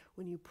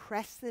 When you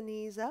press the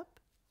knees up,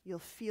 you'll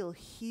feel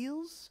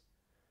heels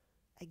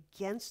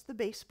against the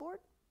baseboard.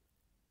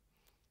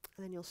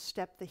 And then you'll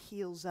step the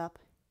heels up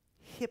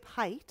hip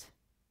height.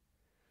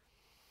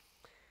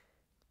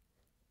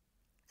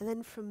 And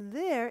then from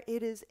there,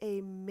 it is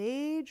a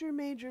major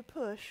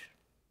push.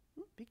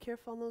 Be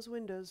careful on those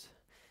windows,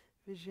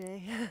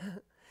 Vijay.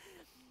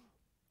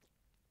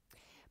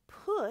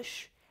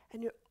 Push,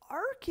 and you're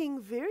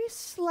arcing very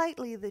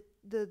slightly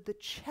the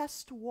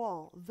chest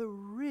wall, the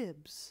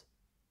ribs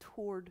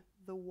toward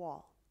the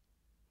wall.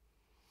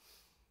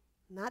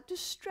 Not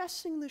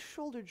distressing the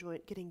shoulder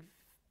joint, getting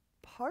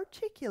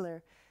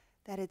particular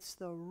that it's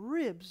the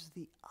ribs,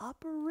 the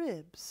upper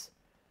ribs,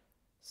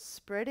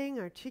 spreading,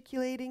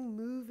 articulating,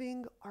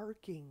 moving,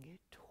 arcing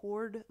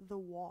toward the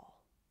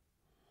wall.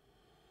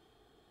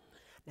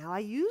 Now I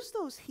use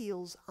those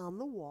heels on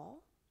the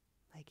wall,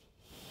 like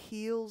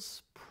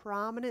heels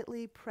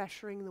prominently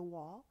pressuring the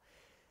wall,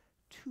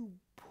 to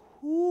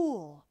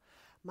pull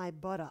my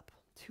butt up,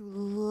 to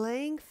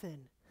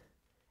lengthen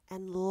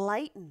and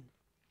lighten.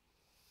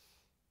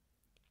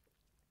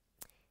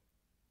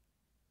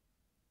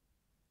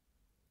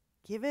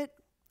 Give it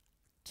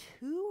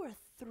 2 or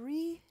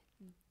 3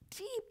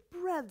 deep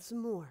breaths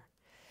more.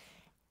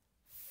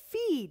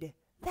 Feed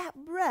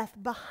that breath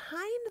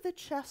behind the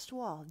chest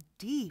wall,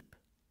 deep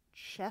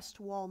chest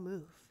wall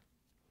move.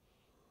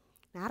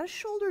 Not a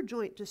shoulder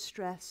joint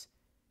distress,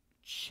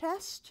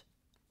 chest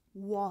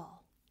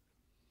wall.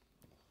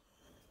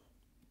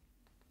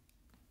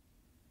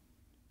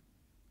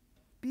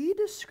 Be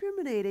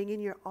discriminating in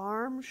your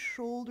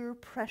arm-shoulder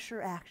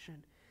pressure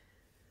action.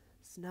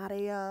 It's not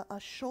a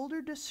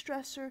shoulder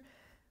distressor,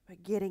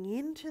 but getting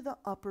into the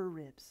upper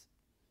ribs.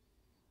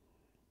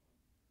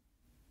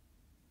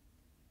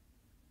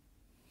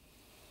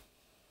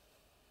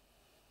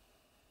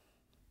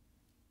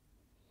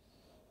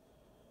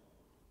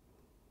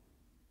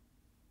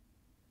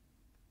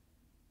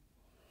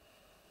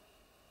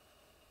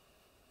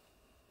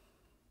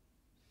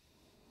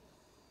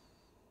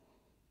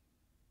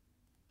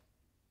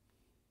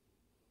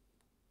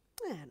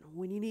 And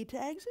when you need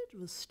to exit,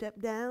 we'll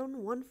step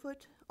down 1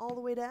 foot all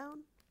the way down.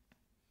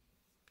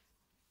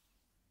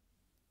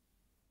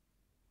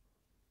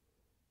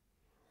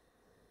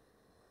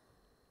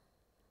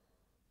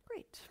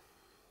 Great.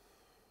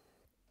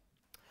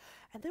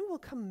 And then we'll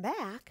come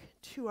back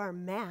to our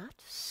mat,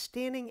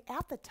 standing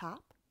at the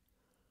top.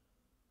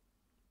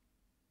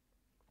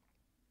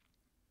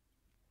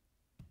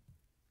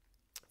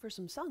 For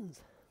some suns.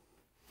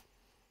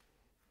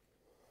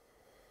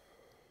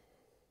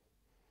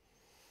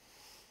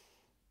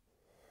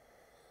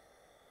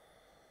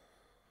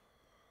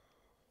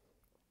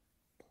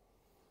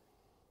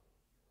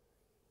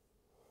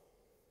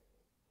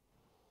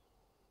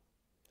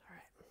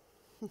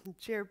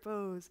 Chair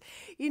pose.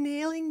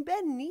 Inhaling,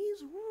 bend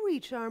knees,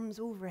 reach arms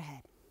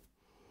overhead.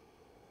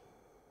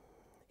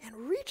 And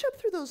reach up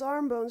through those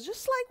arm bones,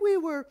 just like we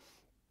were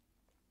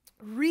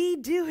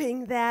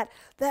redoing that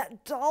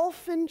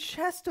dolphin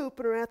chest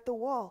opener at the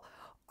wall.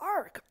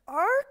 Arc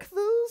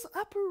those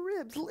upper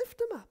ribs, lift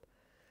them up.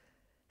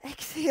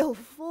 Exhale,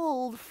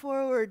 fold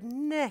forward,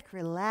 neck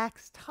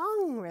relax,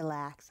 tongue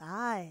relax,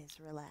 eyes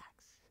relax.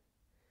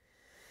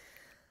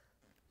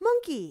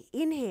 Monkey,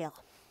 inhale.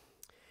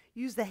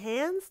 Use the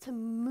hands to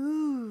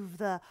move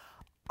the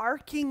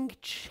arcing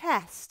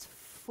chest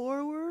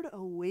forward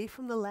away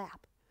from the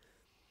lap.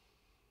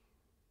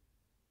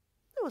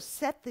 Then we'll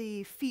set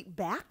the feet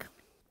back.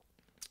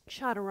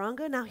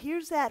 Chaturanga. Now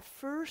here's that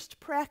first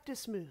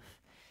practice move.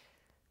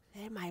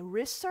 And my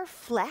wrists are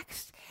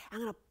flexed. I'm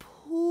going to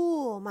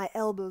pull my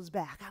elbows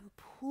back. I'm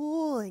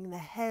pulling the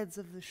heads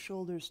of the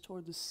shoulders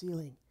toward the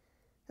ceiling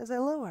as I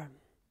lower.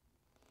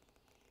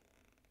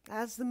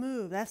 That's the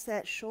move. That's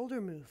that shoulder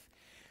move.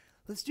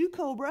 Let's do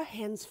Cobra,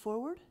 hands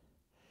forward.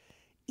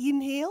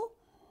 Inhale.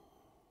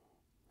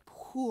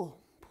 Pull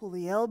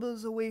the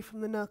elbows away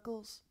from the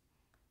knuckles,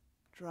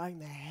 drawing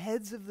the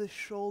heads of the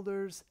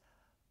shoulders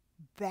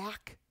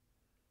back.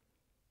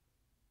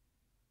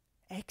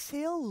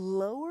 Exhale,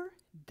 lower,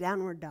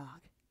 downward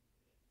dog.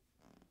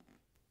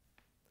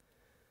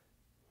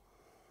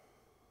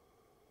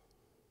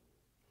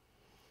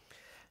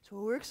 So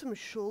we'll work some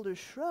shoulder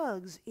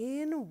shrugs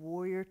in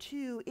warrior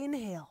two.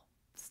 Inhale.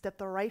 Step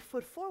the right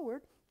foot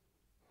forward.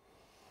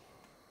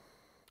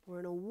 We're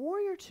in a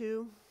warrior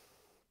two.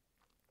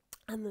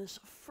 And this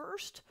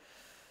first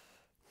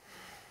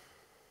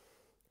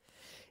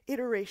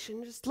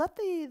iteration, just let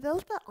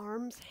the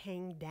arms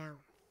hang down.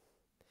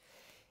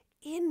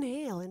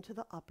 Inhale into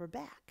the upper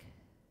back.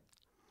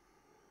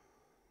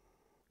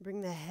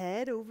 Bring the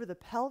head over the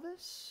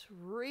pelvis,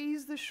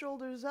 raise the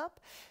shoulders up,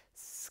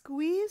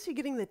 squeeze. You're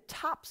getting the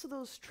tops of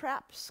those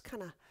traps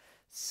kind of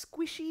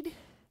squishied.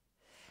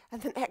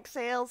 And then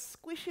exhale,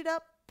 squish it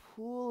up,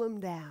 pull them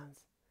down.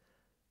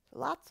 So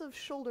lots of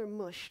shoulder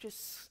mush,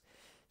 just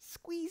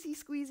squeezy,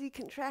 squeezy,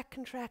 contract,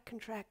 contract,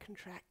 contract,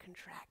 contract,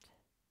 contract.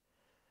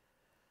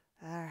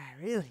 All right,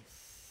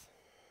 release.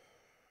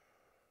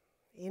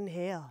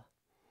 Inhale.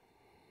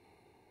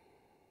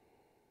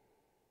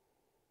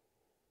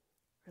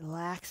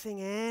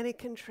 Relaxing any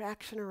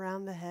contraction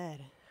around the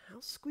head. Now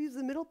squeeze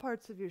the middle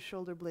parts of your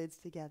shoulder blades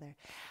together.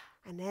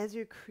 And as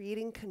you're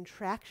creating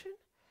contraction,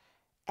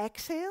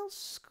 exhale,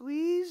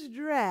 squeeze,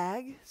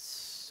 drag,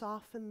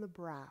 soften the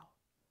brow.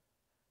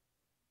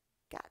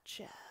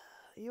 Gotcha.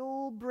 The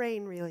old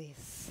brain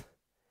release.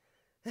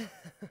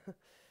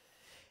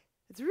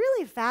 It's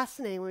really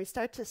fascinating when we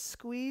start to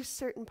squeeze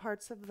certain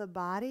parts of the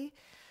body,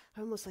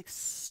 almost like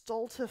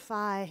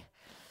stultify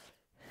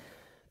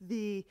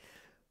the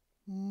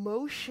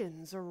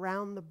motions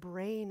around the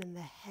brain and the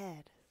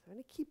head. So I'm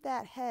going to keep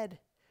that head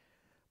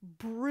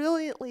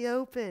brilliantly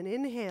open.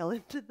 Inhale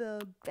into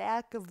the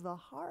back of the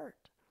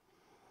heart.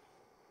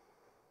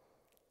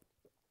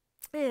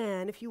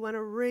 And if you want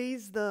to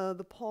raise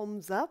the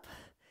palms up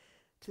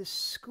to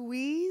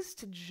squeeze,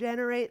 to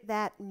generate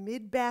that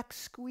mid-back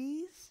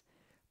squeeze,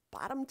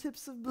 bottom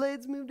tips of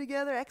blades move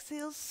together.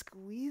 Exhale,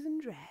 squeeze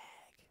and drag.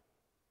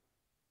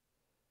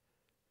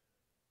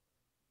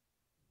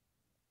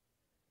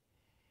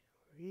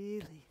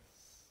 Release.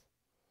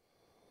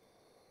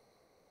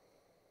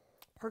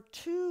 Part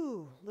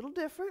two, a little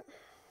different.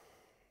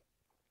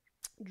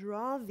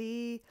 Draw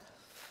the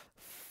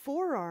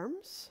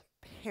forearms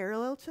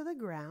parallel to the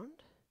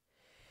ground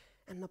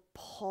and the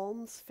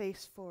palms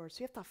face forward.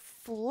 So you have to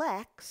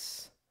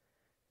flex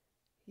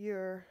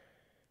your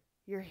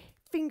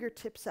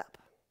fingertips up.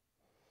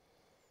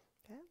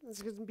 Okay? This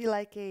is going to be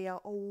like a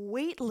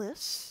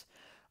weightless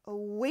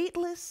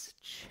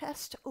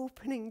chest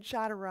opening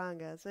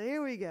chaturanga. So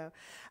here we go.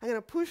 I'm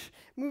going to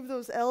move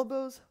those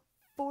elbows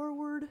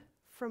forward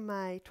from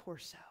my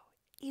torso.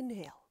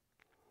 Inhale.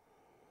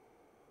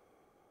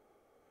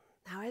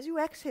 Now as you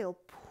exhale,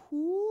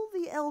 pull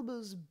the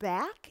elbows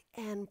back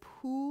and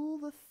pull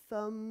the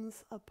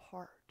thumbs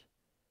apart.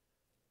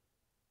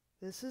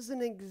 This is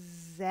an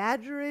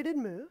exaggerated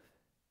move.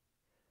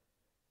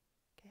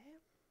 Okay,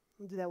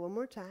 we'll do that one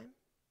more time.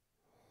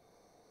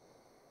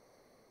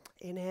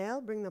 Inhale,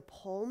 bring the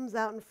palms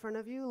out in front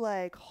of you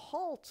like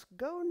halt,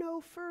 go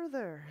no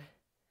further.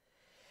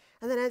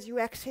 And then as you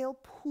exhale,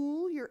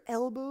 pull your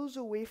elbows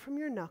away from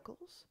your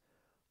knuckles.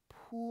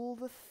 Pull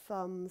the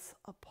thumbs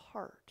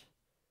apart.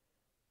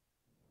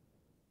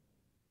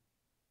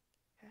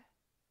 Okay?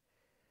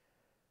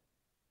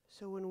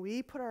 So when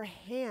we put our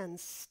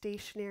hands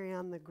stationary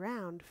on the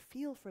ground,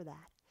 feel for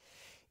that.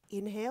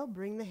 Inhale,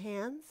 bring the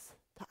hands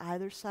to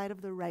either side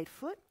of the right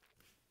foot.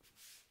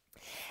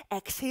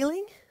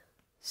 Exhaling,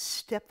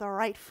 step the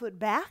right foot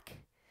back.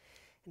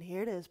 And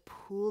here it is,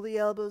 pull the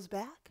elbows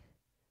back.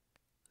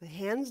 The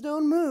hands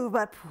don't move,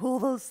 but pull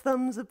those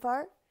thumbs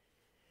apart.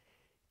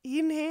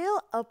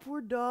 Inhale,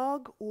 upward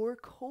dog or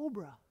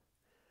cobra.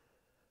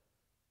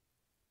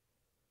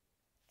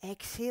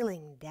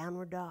 Exhaling,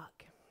 downward dog.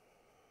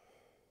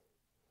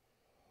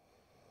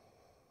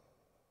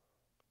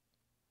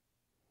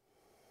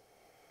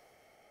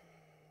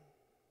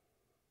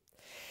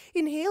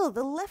 Inhale,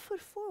 the left foot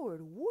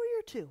forward,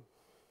 warrior two.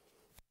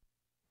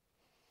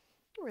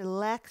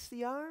 Relax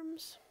the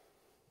arms.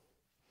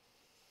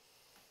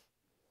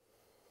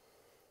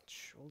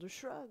 Shoulder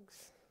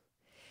shrugs.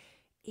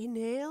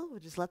 Inhale, we'll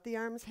just let the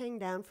arms hang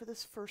down for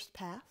this first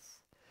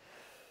pass.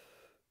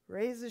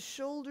 Raise the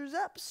shoulders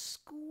up,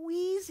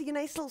 squeeze, you get a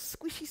nice little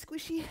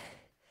squishy.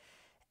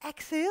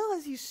 Exhale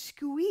as you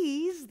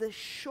squeeze the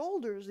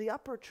shoulders, the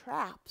upper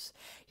traps.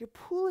 You're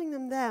pulling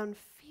them down.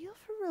 Feel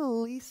for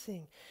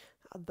releasing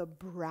the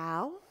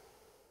brow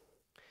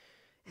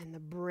and the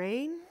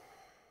brain.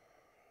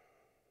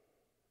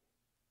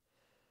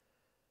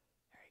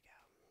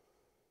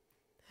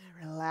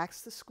 Relax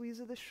the squeeze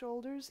of the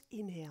shoulders.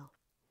 Inhale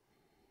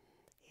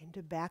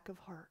into back of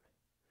heart.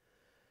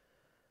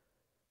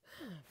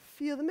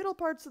 Feel the middle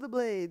parts of the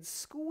blades.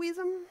 Squeeze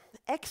them.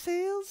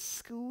 Exhale,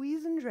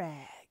 squeeze and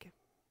drag.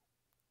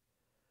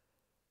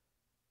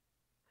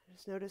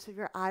 Just notice if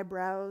your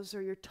eyebrows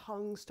or your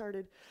tongue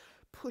started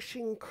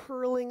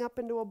curling up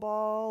into a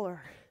ball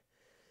or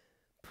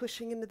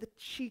pushing into the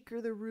cheek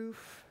or the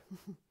roof.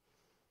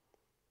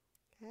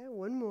 Okay,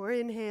 one more.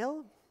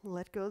 Inhale.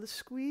 Let go of the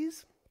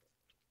squeeze.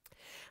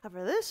 Now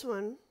for this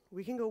one,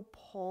 we can go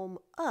palm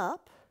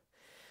up,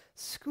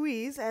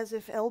 squeeze as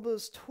if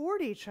elbows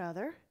toward each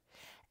other.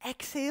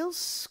 Exhale,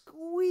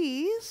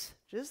 squeeze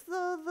just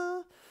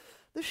the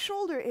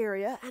shoulder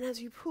area. And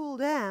as you pull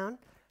down,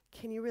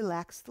 can you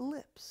relax the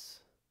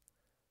lips?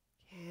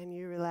 Can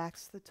you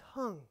relax the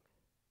tongue?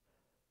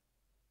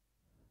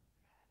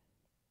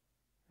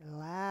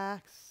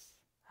 Relax.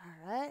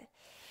 All right.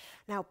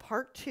 Now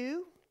part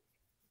 2,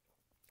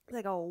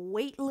 like a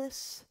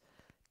weightless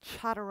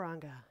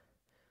chaturanga.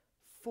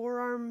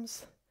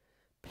 Forearms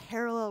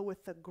parallel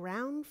with the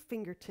ground,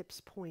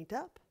 fingertips point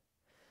up.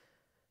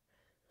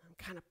 I'm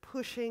kind of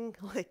pushing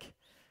like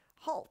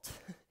halt.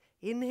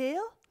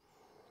 Inhale.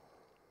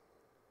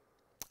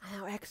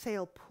 Now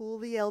exhale, pull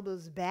the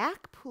elbows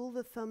back, pull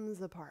the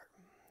thumbs apart.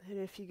 And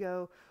if you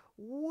go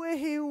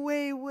way,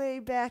 way, way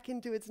back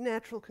into its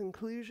natural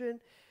conclusion,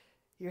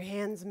 your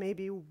hands may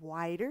be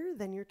wider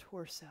than your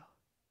torso.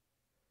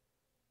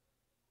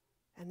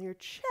 And your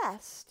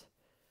chest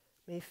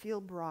may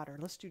feel broader.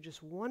 Let's do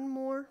just one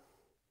more.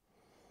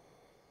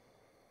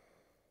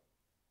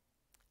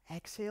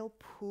 Exhale,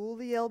 pull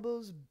the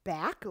elbows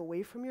back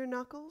away from your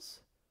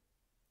knuckles.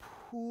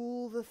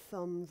 Pull the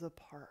thumbs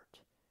apart.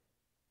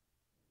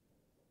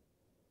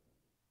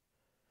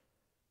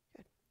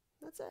 Good.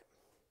 That's it.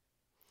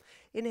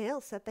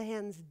 Inhale, set the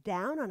hands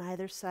down on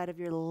either side of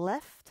your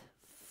left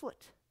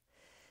foot.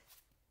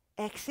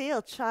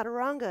 Exhale,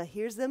 chaturanga.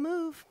 Here's the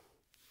move.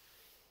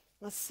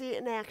 Let's see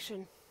it in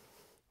action.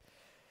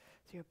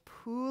 So you're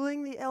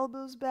pulling the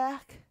elbows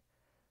back,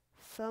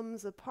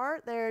 thumbs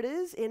apart. There it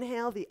is.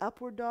 Inhale, the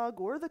upward dog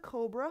or the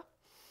cobra.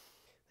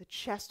 The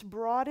chest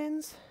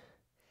broadens.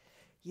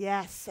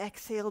 Yes,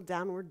 exhale,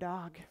 downward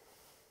dog.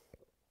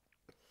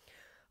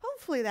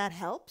 Hopefully that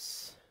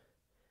helps.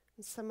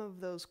 And some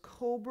of those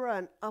cobra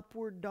and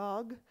upward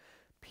dog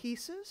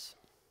pieces.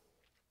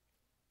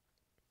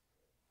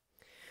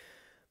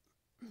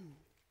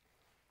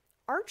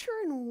 Archer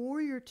and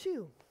warrior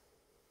 2.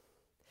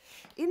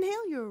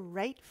 Inhale your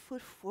right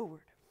foot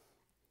forward.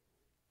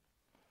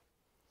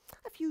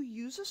 If you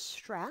use a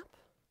strap,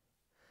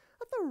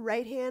 let the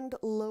right hand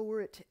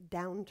lower it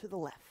down to the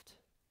left.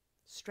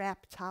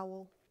 Strap,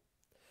 towel,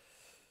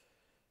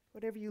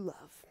 whatever you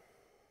love.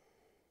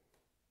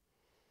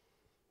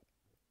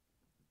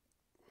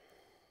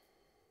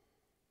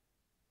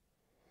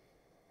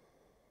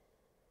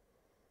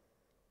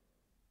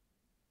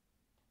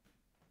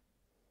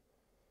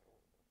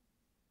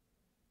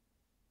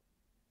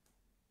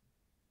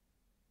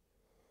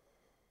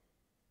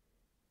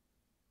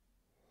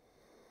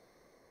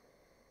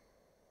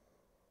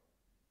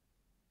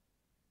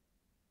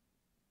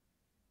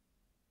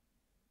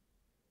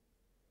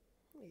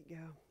 There you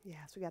go.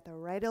 Yeah, so we got the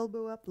right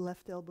elbow up,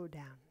 left elbow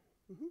down.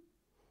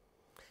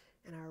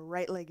 And our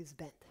right leg is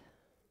bent.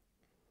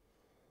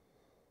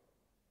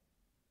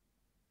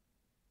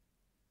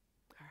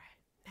 All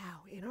right,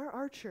 now in our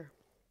archer,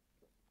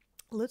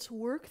 let's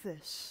work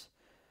this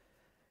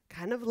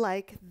kind of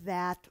like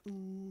that,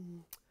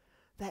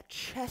 that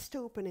chest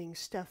opening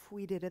stuff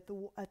we did at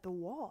the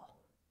wall.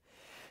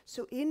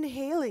 So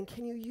inhaling,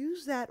 can you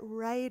use that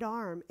right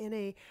arm in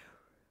a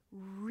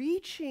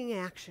reaching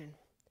action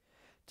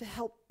to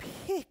help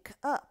pick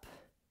up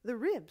the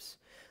ribs,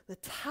 the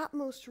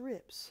topmost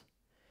ribs?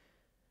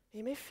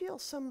 You may feel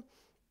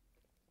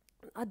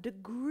a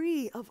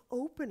degree of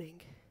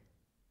opening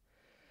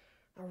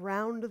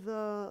around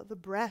the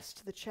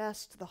breast, the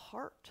chest, the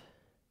heart.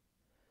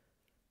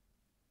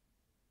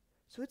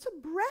 So it's a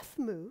breath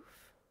move.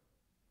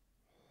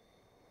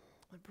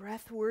 A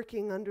breath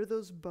working under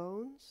those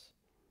bones.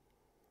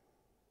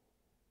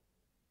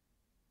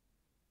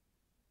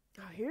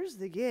 Now here's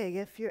the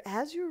gig.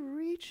 As you're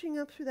reaching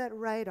up through that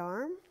right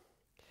arm,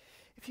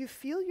 if you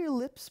feel your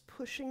lips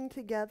pushing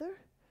together,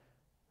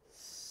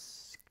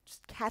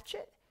 just catch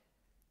it.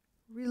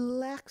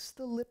 Relax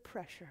the lip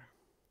pressure.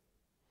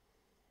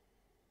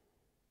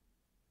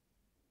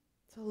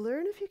 So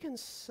learn if you can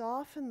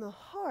soften the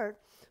heart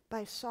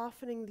by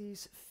softening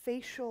these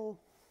facial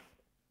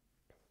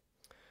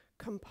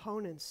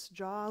components,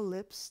 jaw,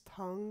 lips,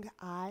 tongue,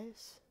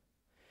 eyes.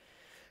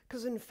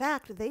 Because in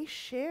fact, they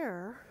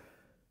share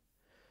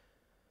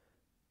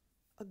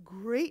a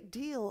great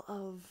deal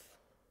of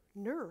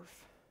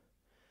nerve,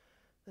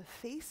 the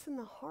face and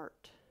the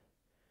heart.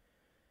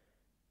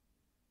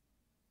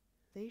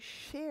 They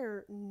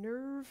share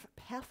nerve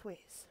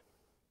pathways.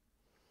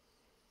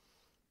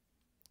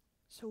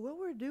 So what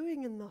we're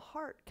doing in the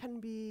heart can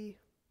be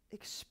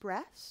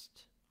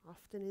expressed,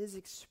 often is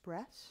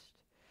expressed,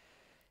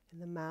 in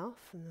the mouth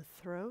and the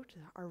throat,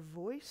 our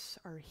voice,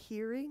 our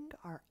hearing,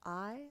 our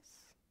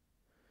eyes.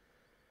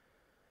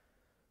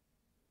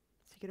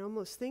 So you can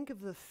almost think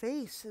of the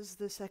face as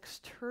this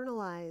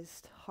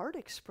externalized heart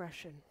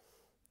expression.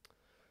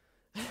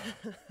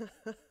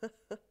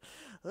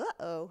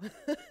 Uh-oh.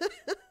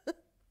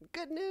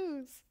 Good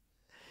news.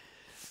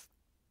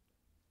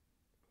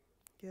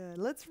 Good.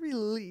 Let's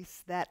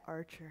release that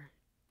archer.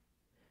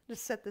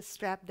 Just set the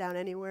strap down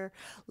anywhere.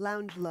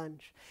 Lounge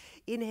lunge.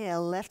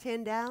 Inhale, left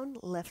hand down,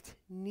 left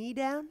knee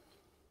down.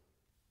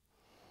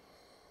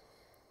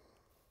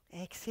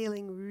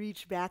 Exhaling,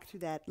 reach back to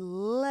that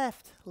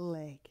left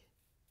leg.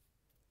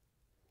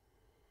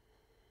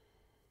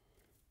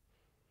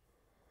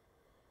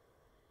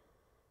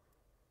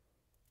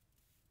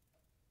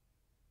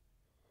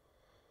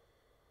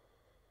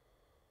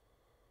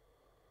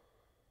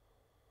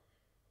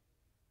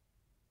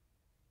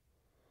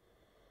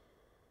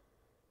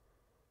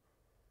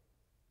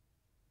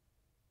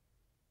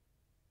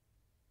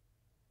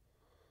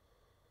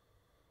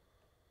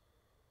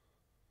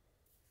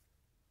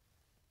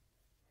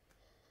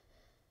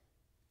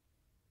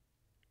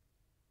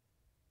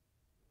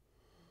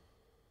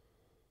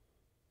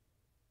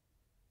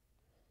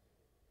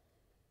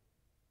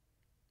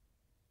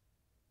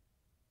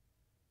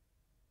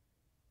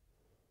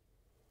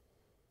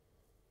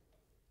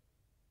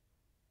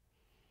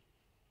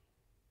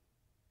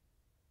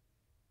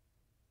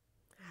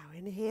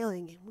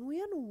 inhaling. And when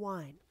we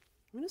unwind,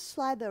 I'm going to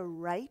slide the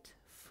right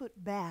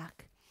foot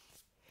back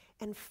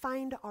and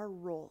find our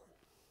roll.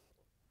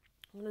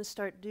 I'm going to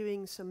start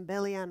doing some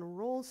belly on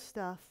roll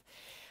stuff.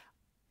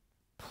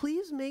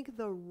 Please make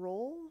the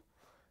roll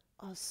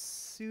a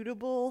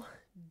suitable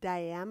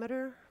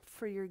diameter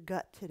for your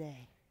gut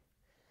today.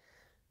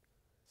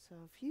 So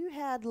if you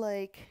had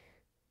like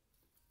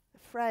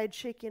fried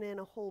chicken and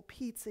a whole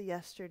pizza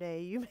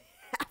yesterday, you may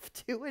have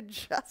to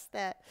adjust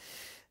that,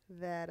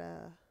 here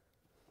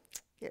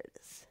it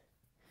is.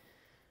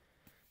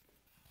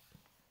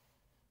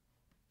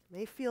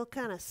 May feel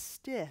kind of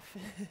stiff.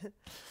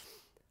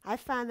 I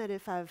find that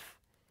if I've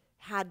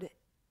had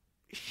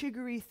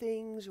sugary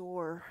things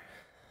or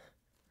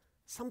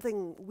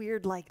something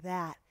weird like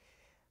that,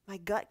 my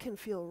gut can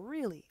feel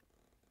really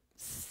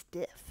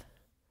stiff.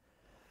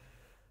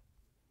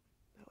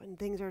 But when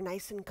things are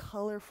nice and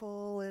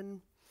colorful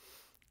and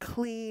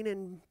clean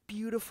and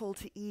beautiful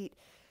to eat,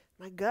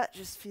 my gut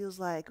just feels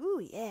like,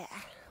 ooh, yeah,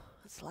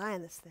 let's lie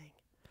in this thing.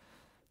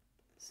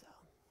 So,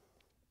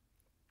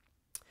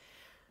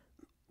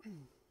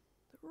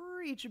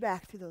 reach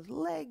back through those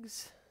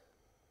legs.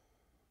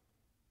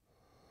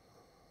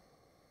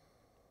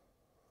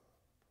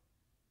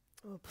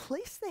 We'll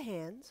place the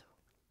hands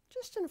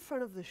just in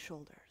front of the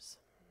shoulders.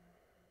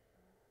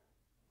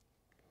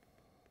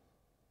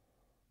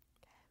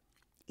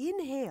 Okay.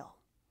 Inhale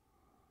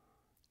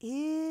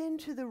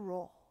into the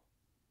roll.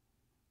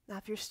 Now,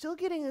 if you're still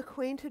getting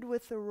acquainted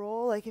with the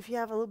roll, like if you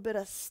have a little bit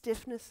of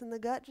stiffness in the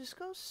gut, just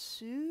go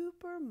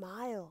super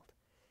mild.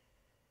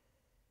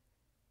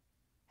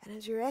 And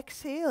as you're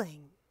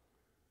exhaling,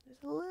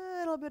 there's a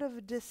little bit of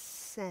a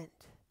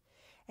descent.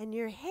 And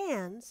your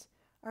hands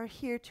are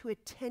here to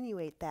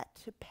attenuate that,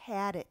 to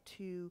pad it,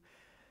 to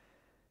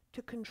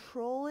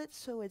control it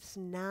so it's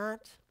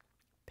not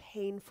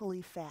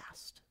painfully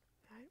fast.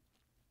 Okay?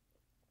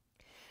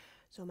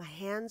 So my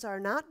hands are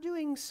not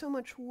doing so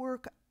much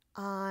work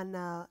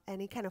on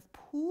any kind of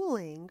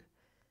pooling.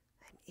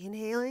 I'm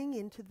inhaling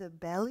into the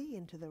belly,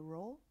 into the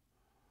roll.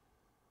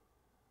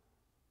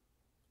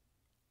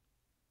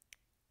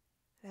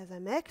 As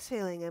I'm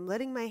exhaling, I'm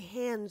letting my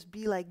hands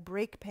be like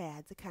brake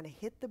pads. I kind of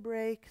hit the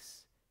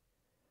brakes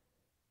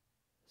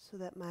so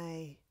that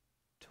my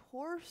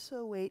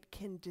torso weight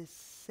can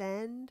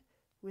descend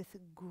with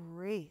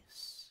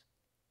grace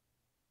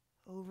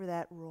over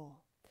that roll.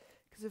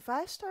 Because if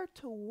I start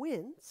to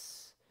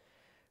wince,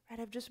 right,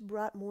 I've just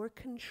brought more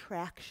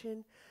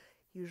contraction.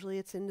 Usually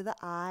it's into the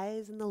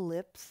eyes and the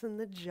lips and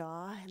the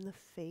jaw and the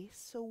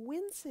face. So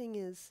wincing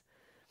is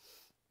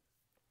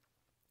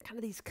kind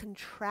of these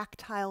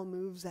contractile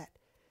moves that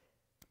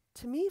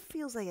to me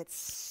feels like it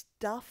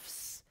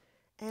stuffs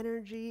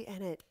energy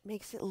and it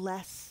makes it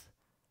less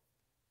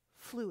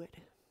fluid.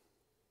 Okay.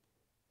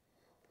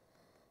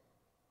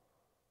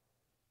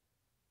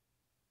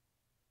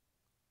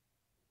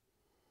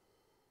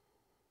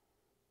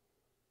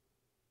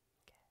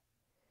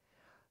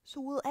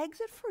 So we'll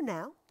exit for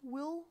now.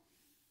 We'll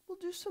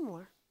do some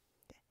more.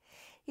 Okay.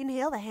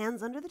 Inhale, the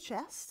hands under the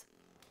chest.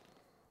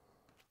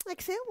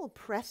 Exhale, we'll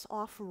press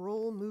off,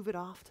 roll, move it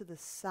off to the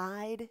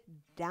side,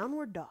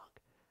 downward dog.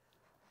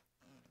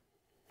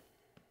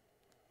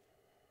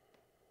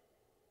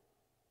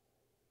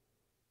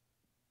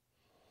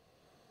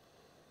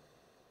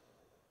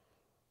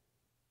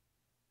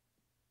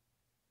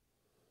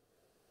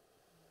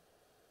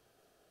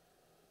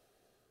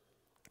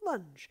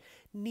 Lunge,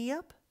 knee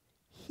up,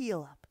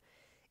 heel up.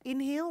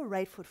 Inhale,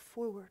 right foot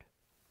forward.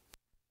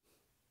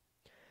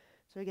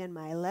 So again,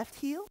 my left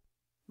heel,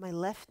 my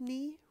left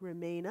knee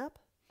remain up.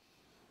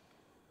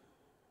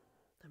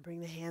 And bring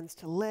the hands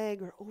to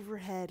leg or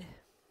overhead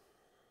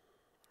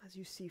as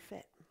you see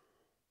fit.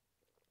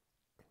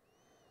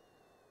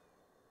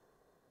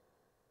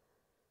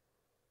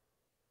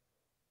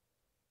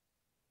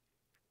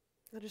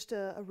 Now just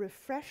a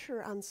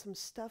refresher on some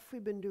stuff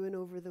we've been doing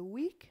over the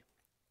week,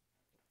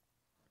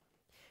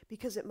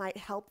 because it might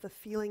help the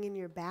feeling in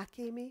your back,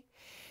 Amy,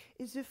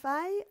 is if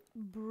I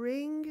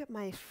bring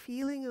my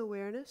feeling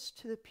awareness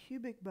to the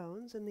pubic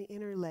bones and the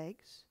inner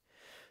legs.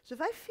 So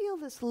if I feel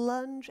this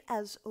lunge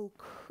as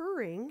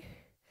occurring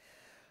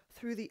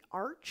through the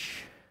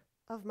arch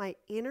of my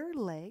inner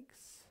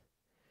legs,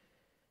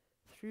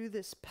 through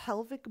this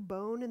pelvic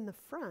bone in the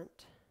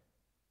front,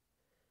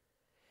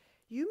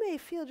 you may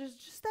feel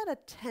just that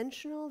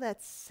attentional,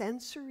 that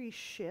sensory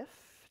shift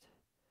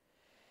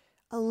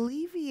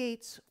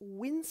alleviates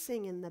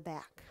wincing in the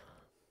back.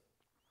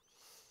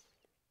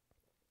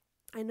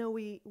 I know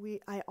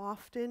I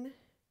often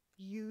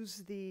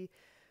use the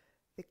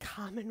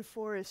common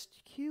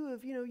Forrest cue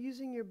of,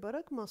 using your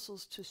buttock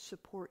muscles to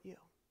support you.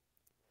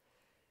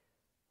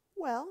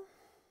 Well,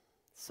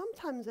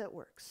 sometimes that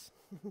works.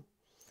 But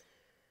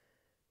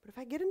if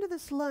I get into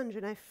this lunge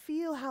and I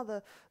feel how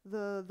the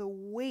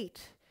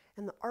weight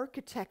and the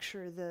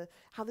architecture,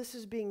 how this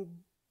is being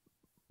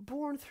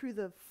born through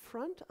the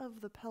front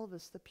of the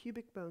pelvis, the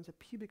pubic bones, the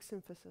pubic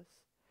symphysis,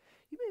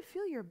 you may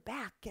feel your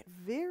back get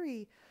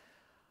very,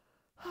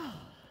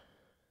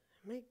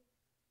 it may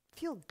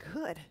feel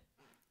good.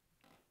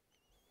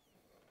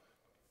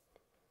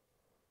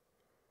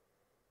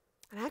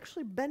 And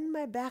actually bend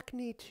my back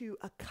knee to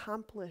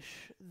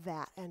accomplish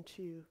that and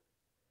to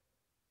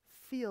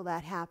feel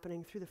that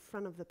happening through the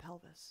front of the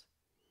pelvis.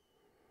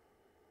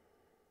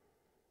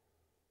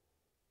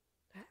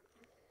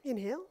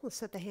 Inhale, let's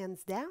set the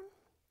hands down.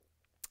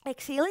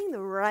 Exhaling,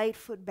 the right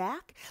foot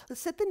back.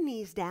 Let's set the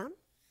knees down.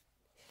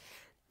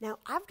 Now,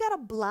 I've got a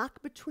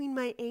block between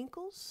my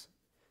ankles.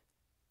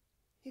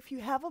 If you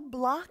have a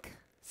block,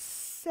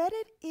 set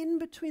it in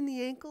between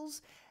the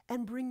ankles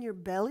and bring your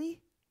belly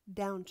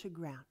down to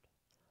ground.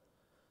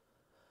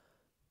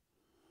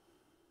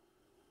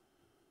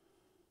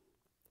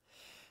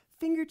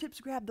 Fingertips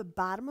grab the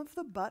bottom of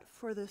the butt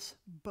for this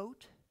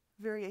boat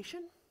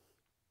variation.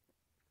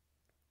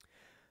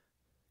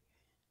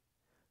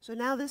 So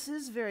now this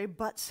is very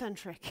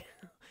butt-centric.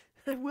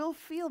 I will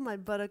feel my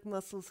buttock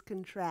muscles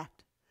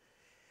contract.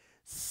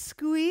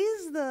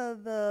 Squeeze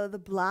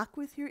the block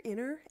with your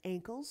inner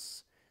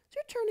ankles. So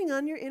you're turning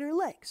on your inner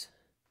legs.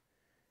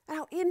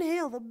 Now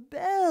inhale the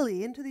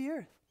belly into the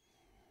earth.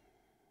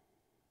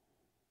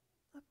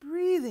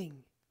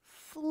 Breathing,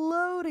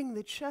 floating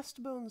the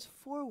chest bones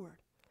forward.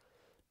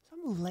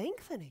 Some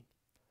lengthening.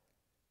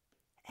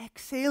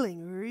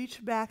 Exhaling,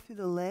 reach back through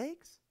the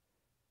legs.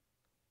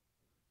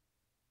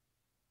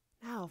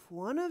 Now, if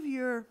one of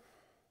your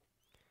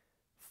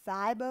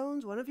thigh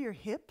bones, one of your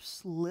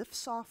hips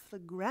lifts off the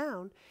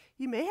ground,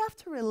 you may have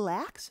to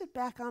relax it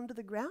back onto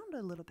the ground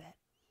a little bit.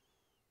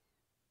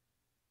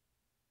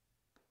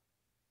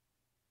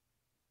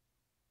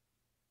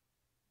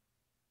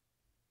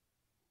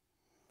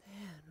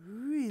 And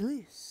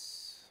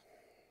release.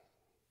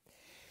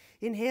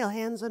 Inhale,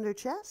 hands under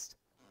chest.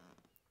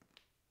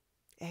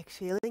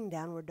 Exhaling,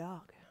 downward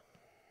dog.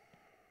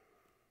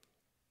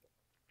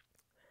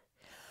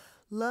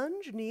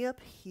 Lunge, knee up,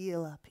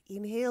 heel up.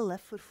 Inhale,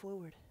 left foot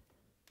forward.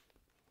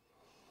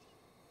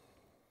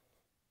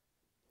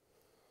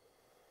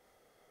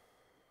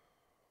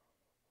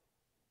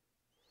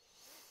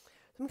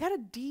 I'm kind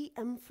of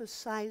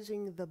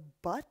de-emphasizing the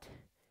butt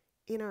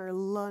in our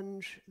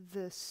lunge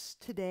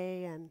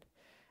today and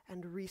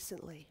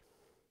recently.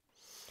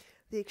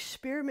 The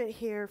experiment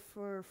here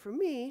for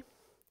me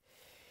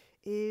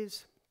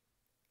is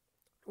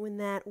when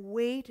that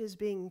weight is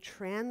being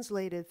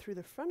translated through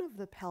the front of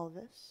the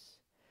pelvis,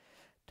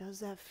 does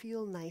that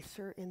feel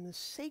nicer in the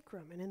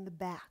sacrum and in the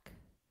back?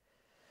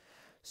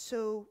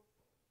 So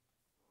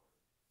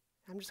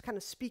I'm just kind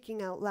of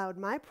speaking out loud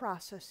my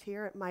process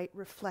here. It might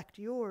reflect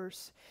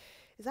yours.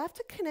 Is I have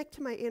to connect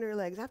to my inner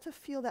legs. I have to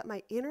feel that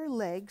my inner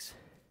legs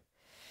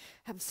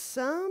have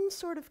some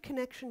sort of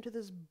connection to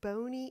this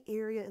bony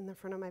area in the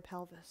front of my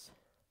pelvis.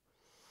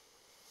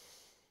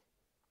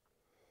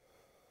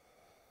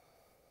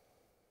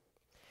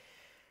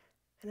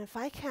 And if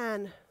I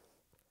can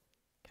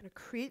kind of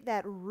create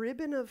that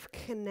ribbon of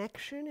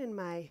connection in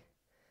my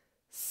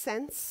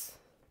sense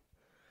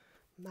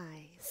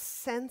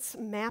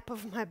map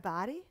of my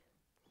body,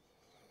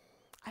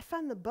 I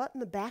find the butt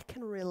and the back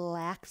can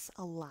relax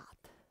a lot.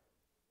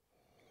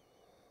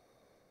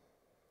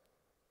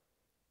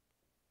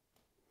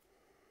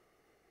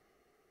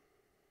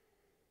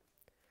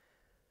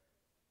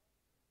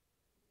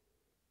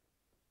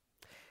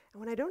 And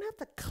when I don't have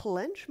to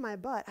clench my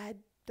butt, I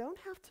don't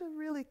have to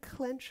really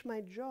clench my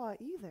jaw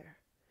either.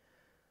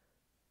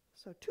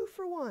 So 2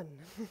 for 1.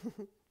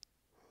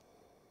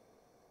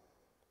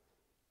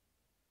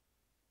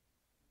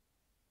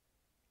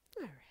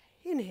 All right,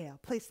 inhale,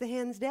 place the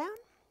hands down.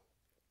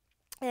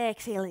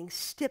 Exhaling,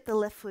 step the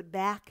left foot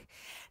back.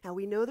 Now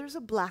we know there's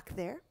a block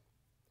there.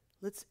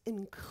 Let's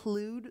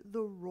include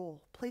the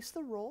roll. Place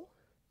the roll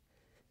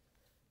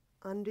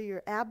under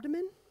your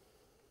abdomen.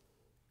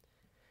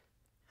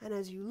 And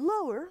as you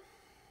lower,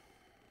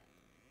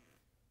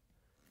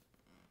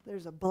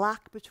 there's a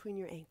block between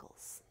your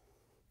ankles.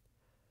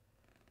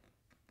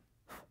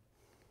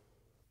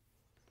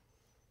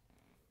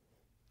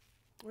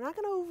 We're not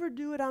going to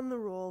overdo it on the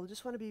roll. We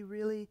just want to be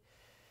really,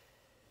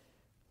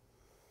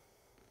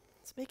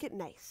 let's make it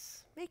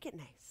nice. Make it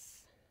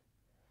nice.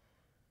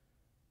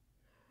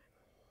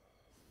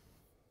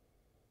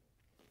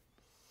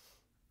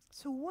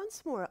 So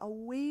once more, a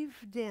wave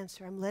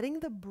dancer. I'm letting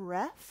the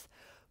breath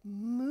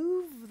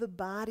move the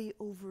body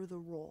over the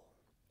roll.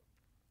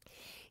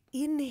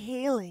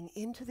 Inhaling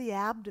into the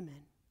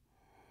abdomen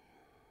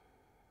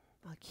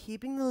while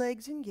keeping the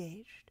legs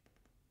engaged.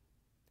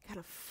 Kind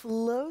of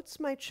floats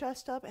my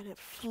chest up and it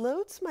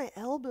floats my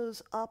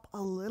elbows up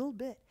a little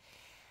bit.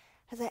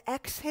 As I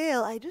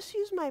exhale, I just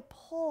use my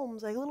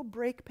palms like little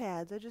brake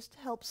pads. I just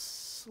help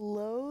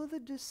slow the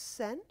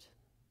descent.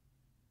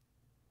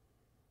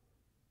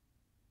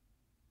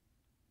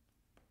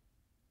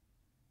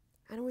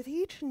 And with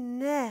each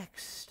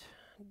next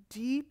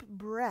deep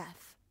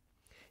breath,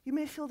 you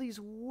may feel these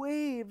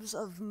waves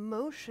of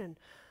motion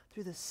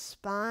through the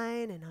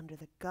spine and under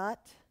the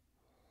gut.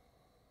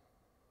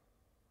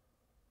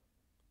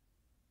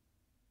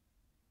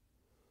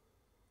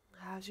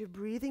 As you're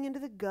breathing into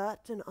the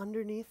gut and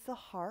underneath the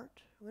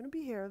heart, I'm going to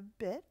be here a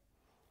bit.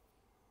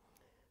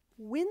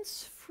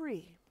 Wince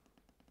free.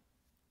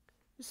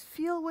 Just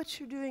feel what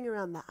you're doing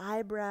around the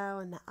eyebrow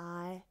and the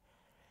eye.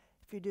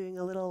 If you're doing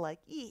a little like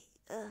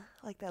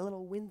that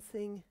little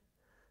wincing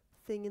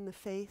thing in the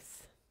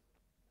face.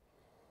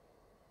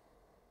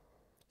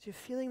 So you're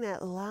feeling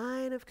that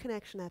line of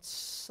connection, that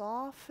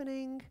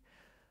softening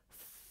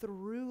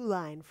through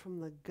line from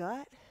the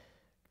gut,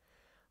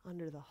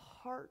 under the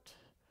heart,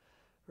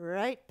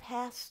 right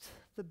past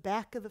the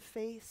back of the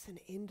face and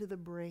into the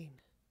brain.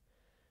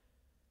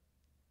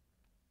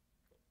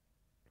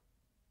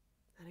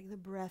 Letting the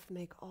breath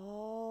make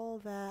all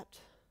that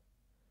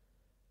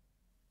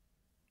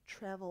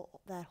travel,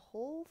 that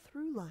whole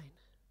through line.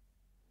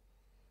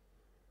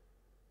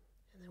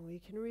 And then we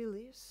can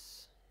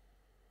release.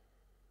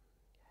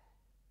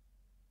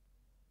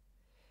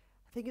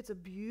 I think it's a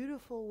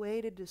beautiful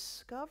way to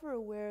discover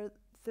where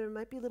there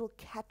might be little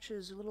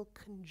catches, little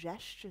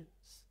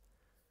congestions.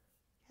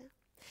 Okay.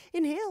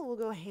 Inhale, we'll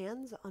go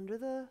hands under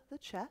the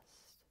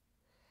chest.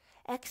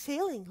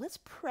 Exhaling, let's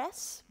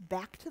press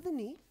back to the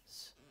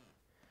knees.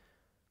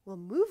 We'll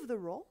move the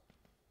roll.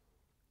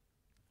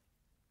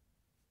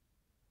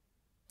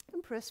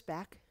 And press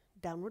back,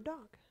 downward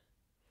dog.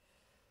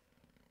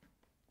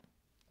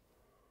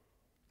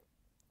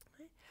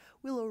 Okay.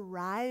 We'll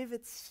arrive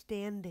at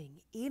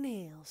standing.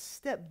 Inhale,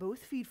 step both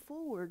feet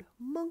forward,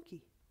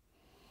 monkey.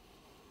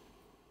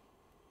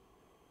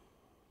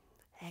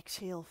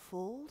 Exhale,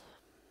 fold.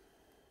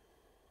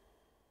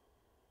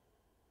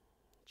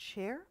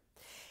 Chair.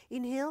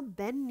 Inhale,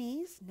 bend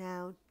knees.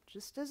 Now,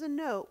 just as a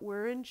note,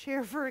 we're in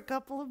chair for a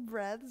couple of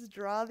breaths.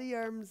 Draw the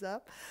arms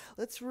up.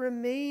 Let's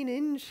remain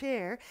in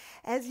chair.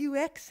 As you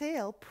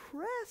exhale,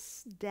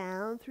 press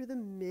down through the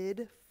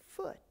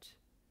midfoot.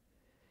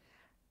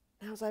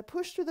 Now, as I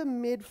push through the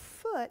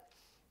midfoot,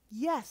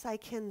 yes, I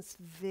can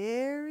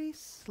very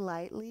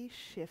slightly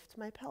shift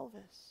my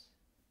pelvis.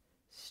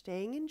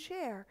 Staying in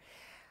chair.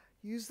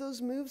 Use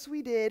those moves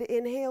we did.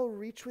 Inhale,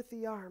 reach with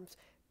the arms.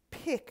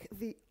 Pick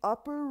the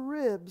upper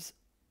ribs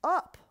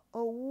up,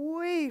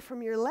 away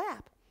from your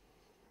lap.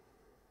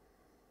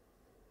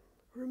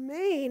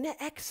 Remain.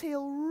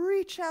 Exhale,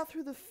 reach out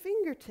through the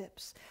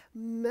fingertips.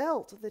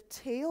 Melt the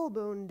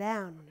tailbone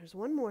down. There's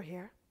one more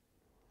here.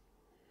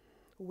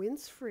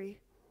 Wince free.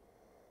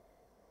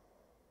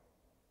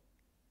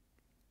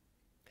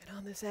 And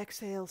on this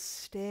exhale,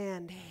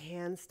 stand,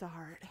 hands to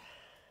heart.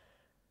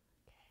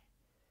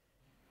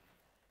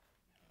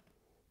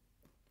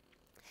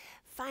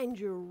 Find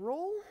your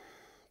roll,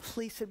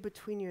 place it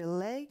between your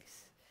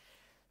legs,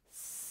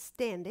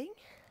 standing,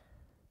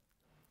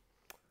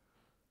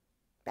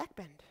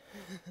 backbend.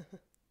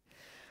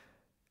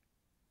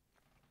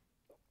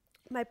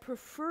 My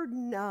preferred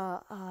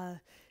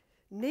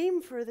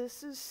name for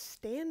this is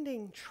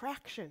standing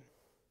traction.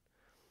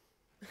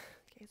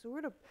 Okay, so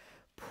we're going to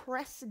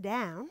press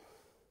down.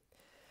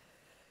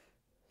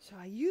 So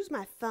I use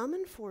my thumb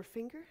and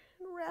forefinger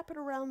and wrap it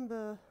around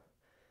the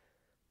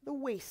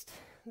waist,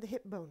 the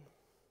hip bone.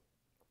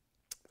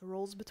 The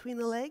rolls between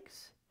the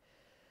legs.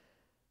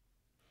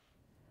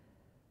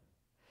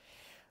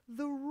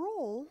 The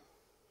roll,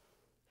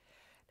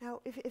 now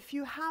if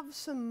you have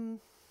some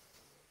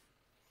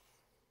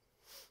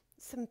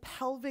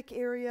pelvic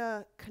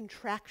area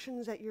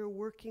contractions that you're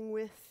working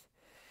with,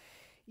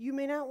 you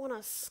may not want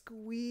to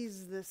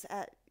squeeze this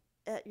at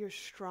your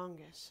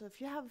strongest. So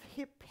if you have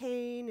hip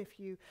pain, if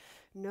you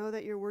know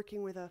that you're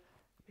working with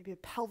maybe a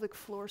pelvic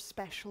floor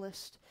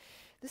specialist,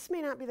 this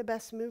may not be the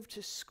best move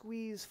to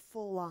squeeze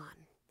full on.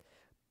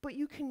 But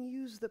you can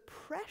use the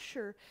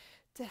pressure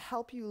to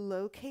help you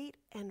locate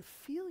and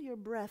feel your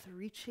breath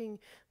reaching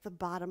the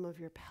bottom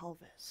of your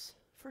pelvis,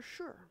 for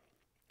sure.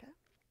 Okay?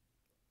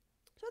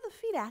 So the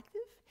feet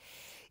active.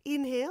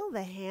 Inhale,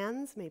 the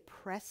hands may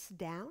press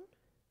down.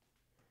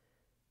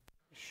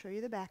 Show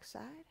you the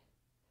backside.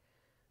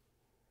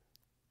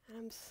 And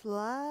I'm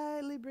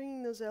slightly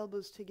bringing those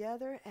elbows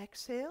together.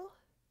 Exhale.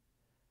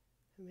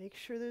 And make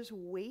sure there's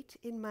weight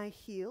in my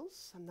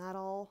heels. I'm not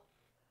all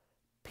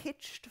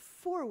pitched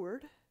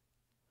forward.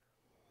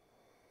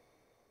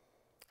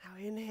 Now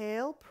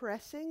inhale,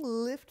 pressing,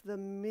 lift the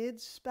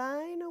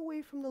mid-spine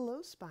away from the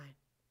low spine.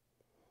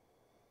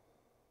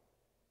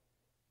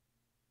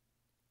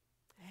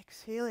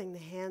 Exhaling, the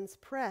hands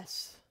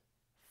press,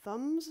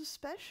 thumbs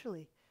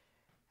especially,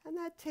 and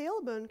that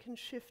tailbone can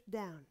shift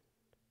down.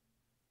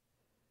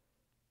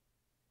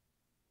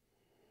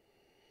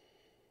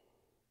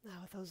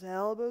 Now with those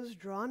elbows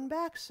drawn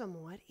back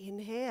somewhat,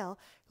 inhale,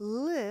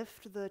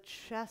 lift the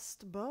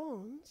chest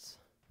bones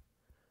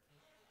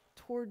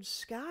towards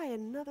sky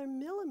another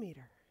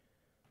millimeter.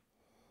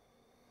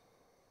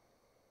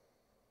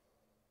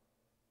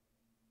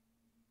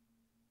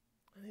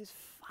 And these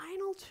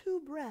final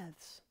two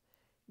breaths,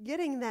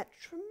 getting that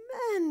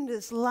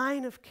tremendous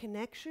line of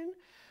connection,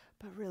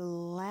 but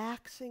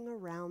relaxing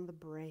around the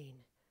brain.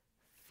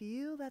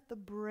 Feel that the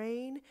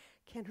brain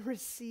can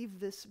receive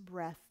this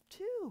breath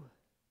too.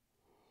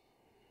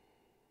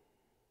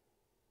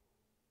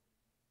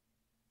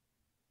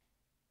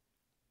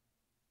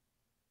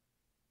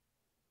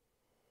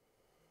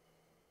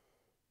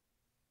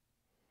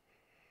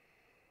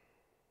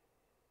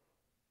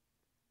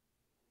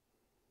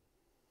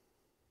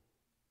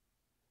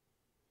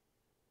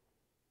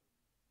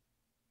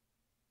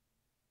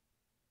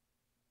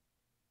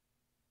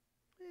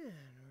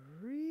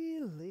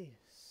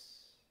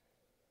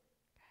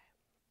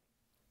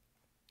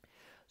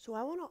 So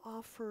I want to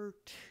offer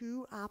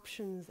two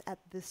options at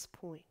this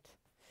point.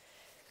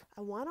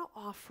 I want to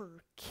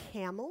offer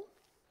camel,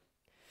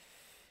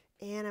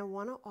 and I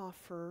want to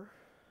offer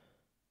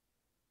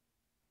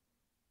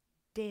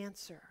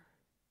dancer.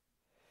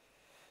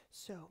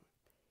 So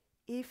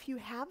if you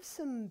have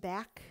some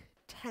back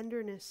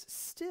tenderness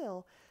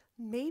still,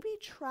 maybe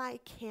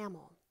try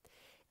camel.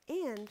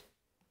 And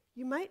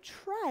you might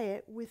try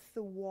it with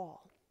the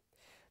wall.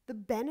 The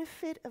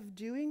benefit of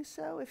doing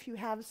so, if you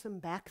have some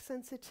back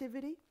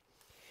sensitivity,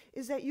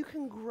 is that you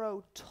can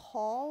grow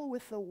tall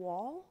with the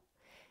wall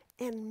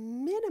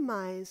and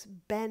minimize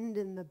bend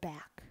in the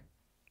back.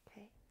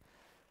 Okay.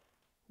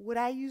 Would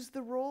I use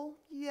the roll?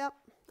 Yep,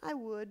 I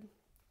would.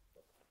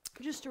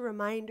 Just a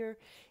reminder,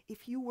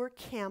 if you work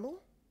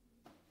camel,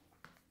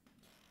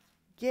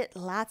 get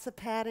lots of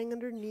padding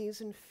under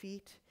knees and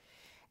feet,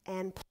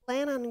 and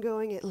plan on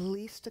going at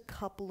least a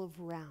couple of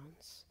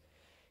rounds.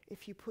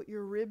 If you put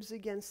your ribs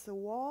against the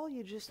wall,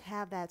 you just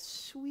have that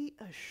sweet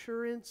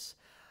assurance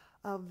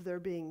of there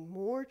being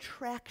more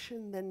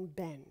traction than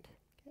bend.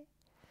 Okay?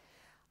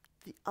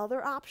 The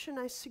other option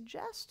I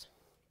suggest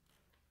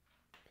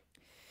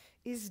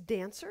is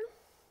dancer.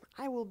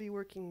 I will be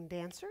working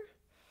dancer,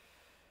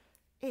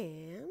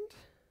 and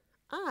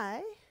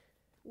I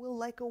will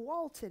like a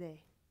wall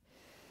today.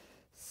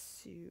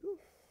 So,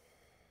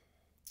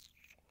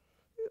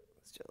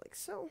 let's do it like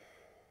so.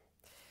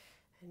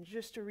 And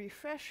just a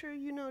refresher,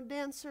 you know,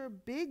 dancer,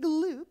 big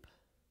loop.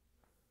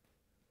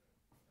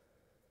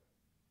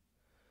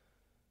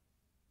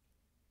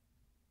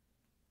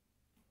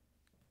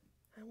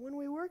 And when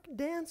we work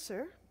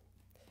dancer,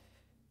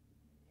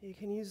 you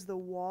can use the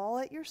wall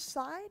at your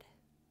side,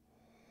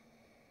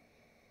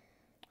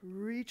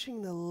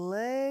 reaching the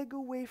leg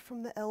away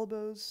from the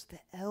elbows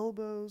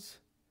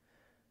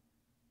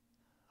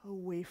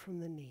away from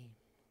the knee.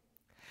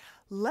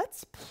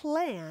 Let's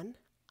plan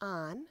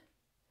on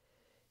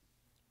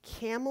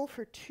camel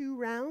for 2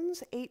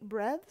 rounds, 8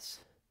 breaths,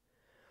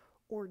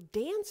 or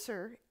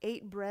dancer,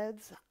 8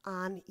 breaths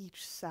on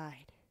each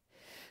side.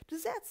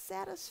 Does that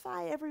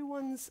satisfy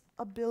everyone's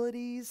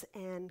abilities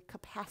and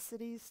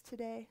capacities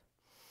today?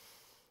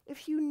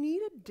 If you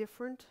need a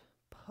different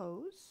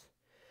pose,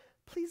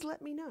 please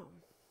let me know.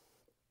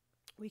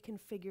 We can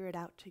figure it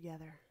out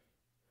together.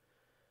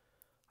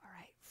 All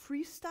right,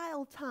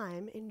 freestyle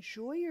time.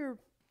 Enjoy your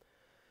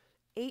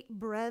 8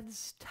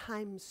 breaths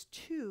times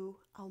 2.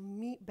 I'll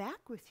meet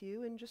back with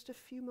you in just a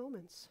few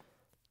moments.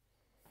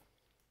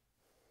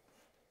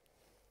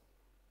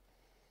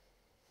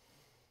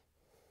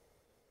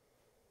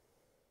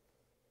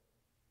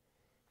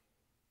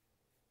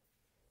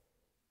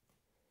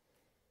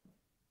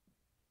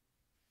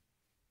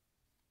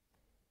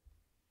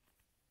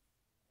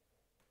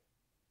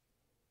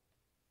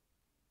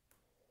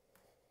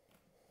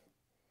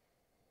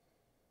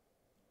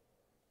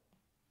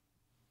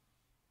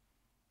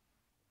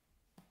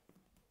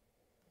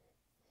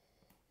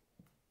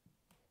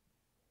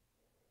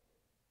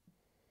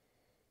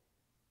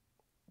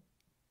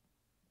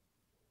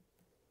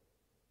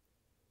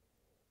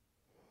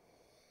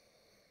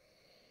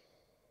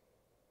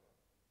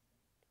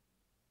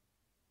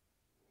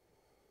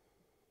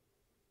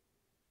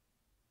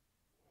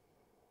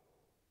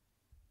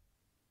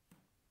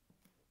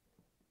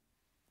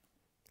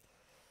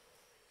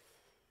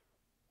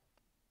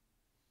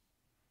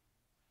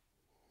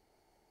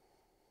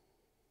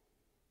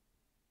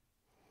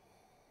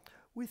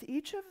 With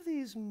each of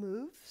these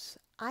moves,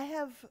 I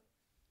have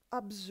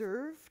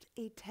observed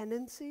a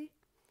tendency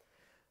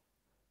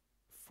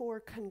for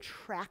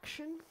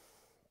contraction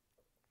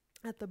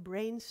at the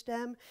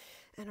brainstem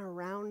and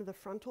around the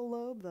frontal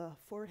lobe, the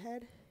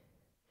forehead.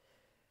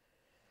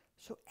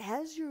 So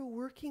as you're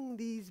working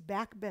these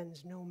back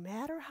bends, no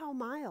matter how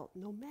mild,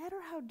 no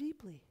matter how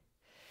deeply,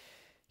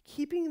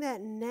 keeping that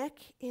neck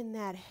in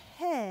that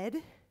head,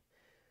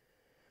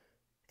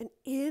 an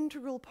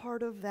integral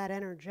part of that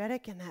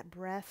energetic and that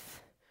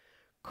breath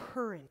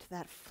current,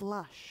 that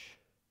flush.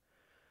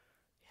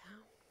 Yeah.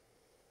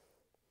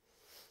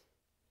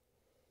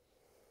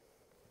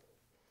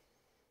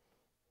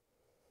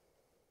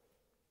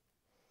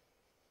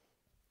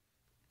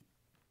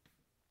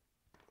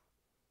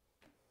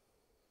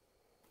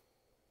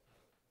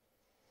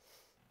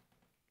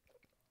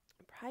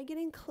 I'm probably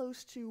getting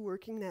close to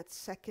working that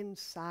second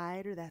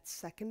side or that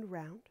second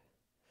round.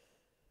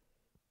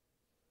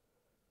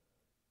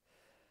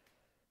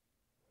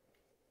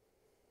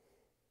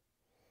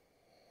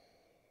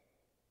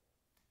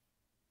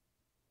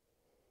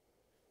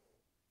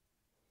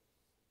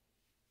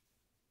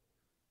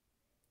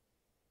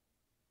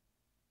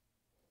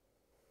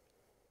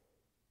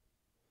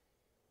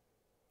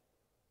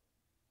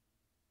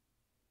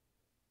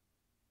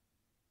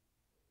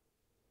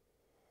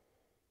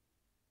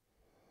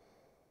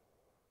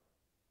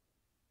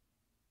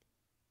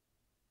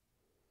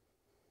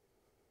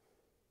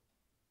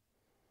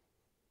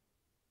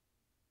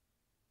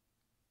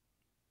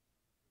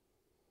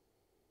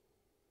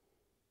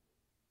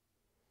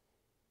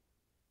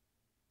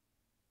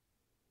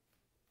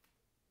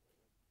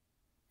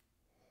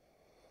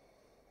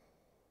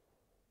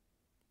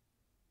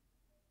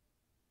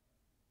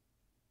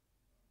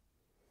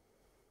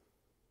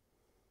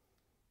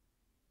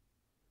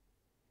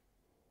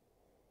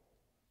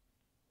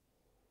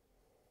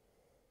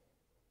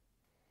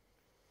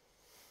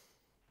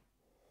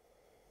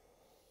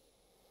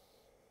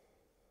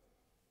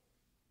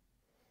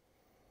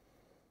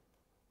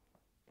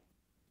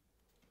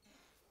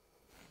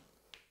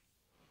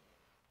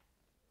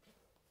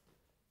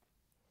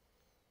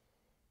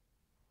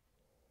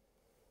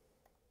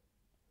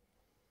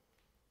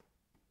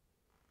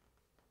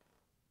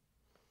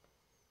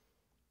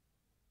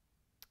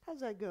 How's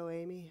that go,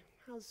 Amy?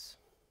 You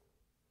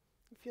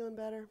feeling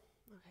better?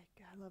 Okay,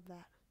 good. I love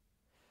that.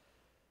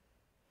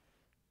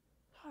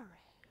 All right.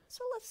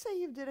 So let's say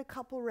you did a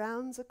couple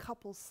rounds, a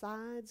couple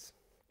sides.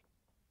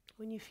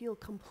 When you feel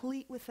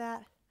complete with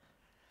that,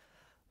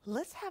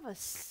 let's have a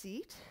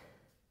seat.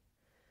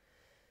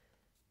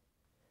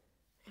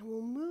 And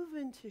we'll move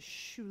into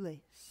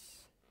shoelace.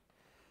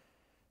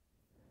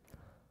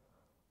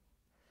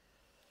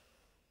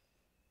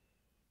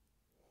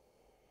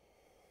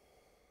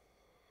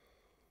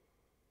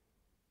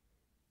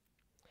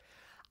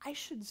 I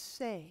should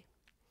say,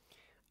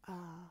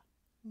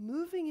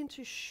 moving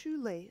into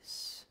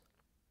shoelace,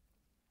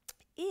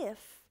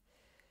 if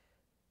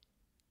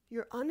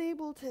you're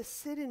unable to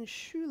sit in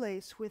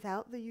shoelace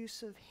without the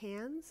use of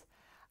hands,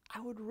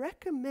 I would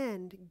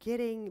recommend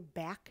getting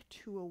back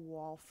to a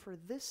wall for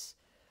this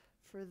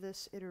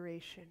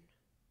iteration.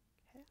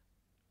 Okay.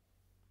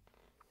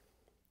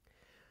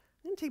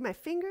 I'm going to take my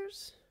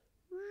fingers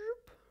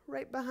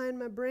right behind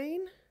my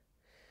brain,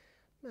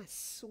 my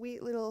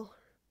sweet little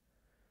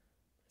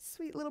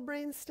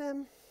brain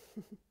stem.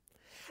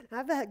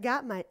 I've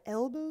got my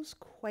elbows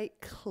quite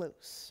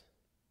close.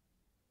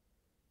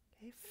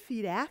 Okay,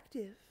 feet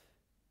active.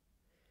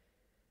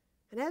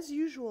 And as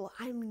usual,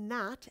 I'm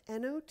not,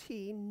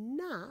 N-O-T,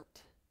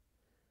 not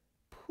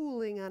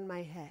pulling on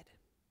my head.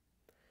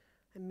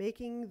 I'm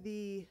making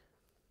the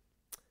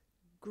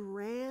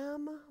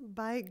gram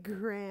by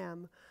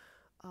gram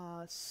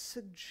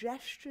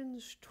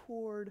suggestions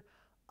toward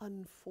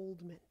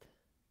unfoldment.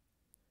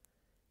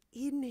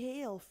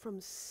 Inhale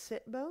from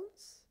sit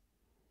bones,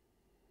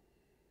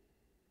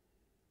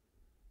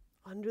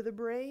 under the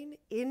brain,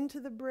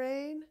 into the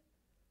brain,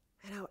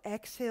 and now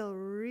exhale,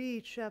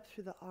 reach up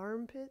through the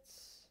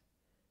armpits,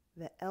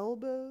 the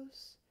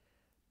elbows.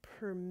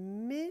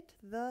 Permit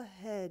the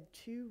head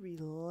to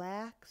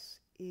relax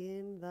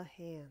in the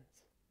hands.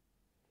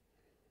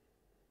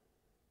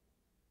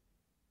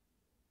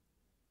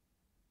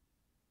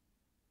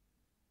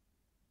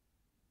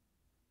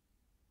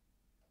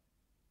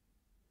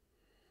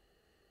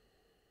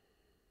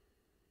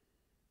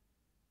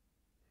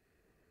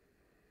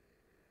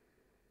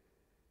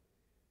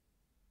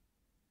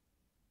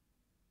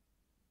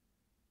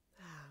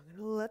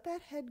 Let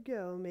that head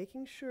go,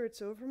 making sure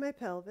it's over my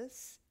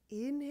pelvis.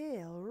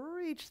 Inhale,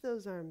 reach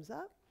those arms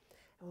up.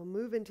 And we'll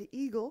move into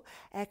eagle.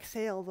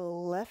 Exhale, the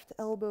left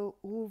elbow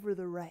over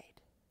the right.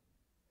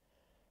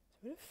 So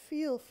I'm going to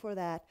feel for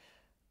that,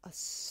 a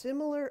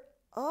similar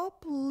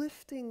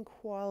uplifting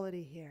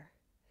quality here.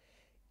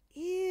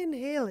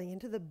 Inhaling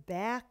into the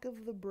back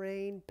of the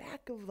brain,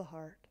 back of the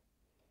heart.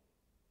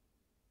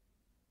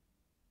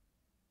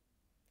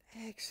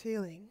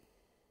 Exhaling.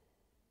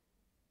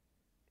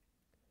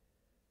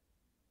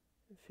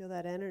 Feel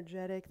that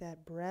energetic,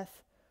 that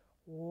breath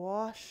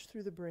wash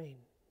through the brain.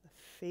 The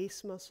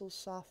face muscles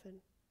soften.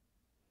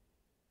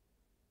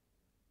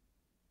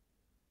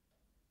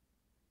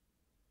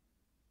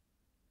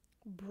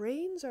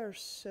 Brains are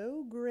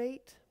so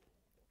great,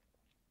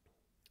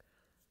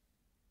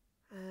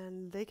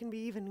 and they can be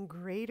even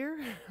greater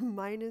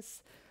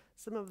minus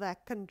some of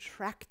that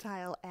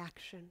contractile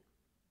action.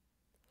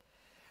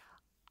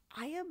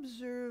 I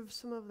observe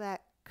some of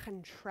that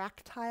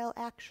contractile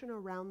action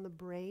around the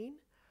brain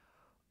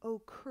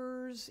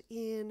occurs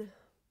in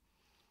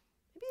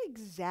maybe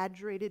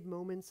exaggerated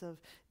moments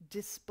of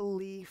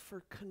disbelief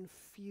or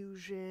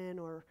confusion,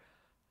 or,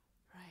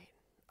 right,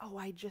 oh,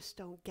 I just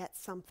don't get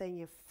something.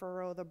 You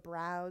furrow the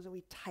brows, or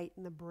we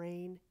tighten the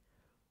brain,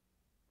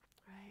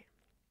 right?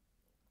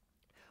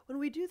 When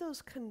we do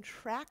those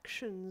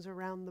contractions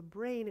around the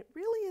brain, it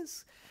really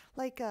is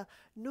like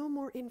no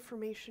more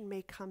information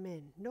may come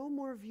in, no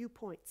more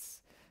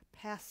viewpoints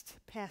past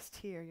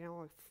here, you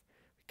know.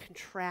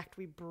 Contract,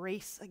 we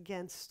brace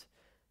against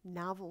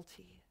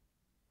novelty.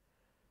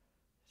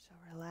 So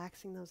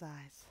relaxing those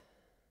eyes.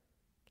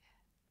 Okay.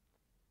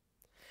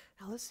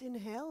 Now let's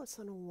inhale, let's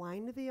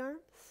unwind the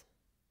arms,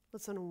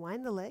 let's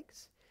unwind the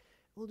legs.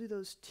 We'll do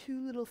those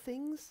two little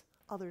things,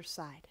 other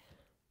side.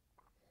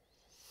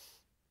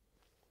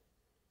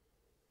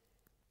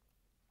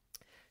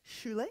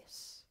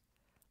 Shoelace,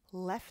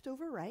 left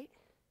over right,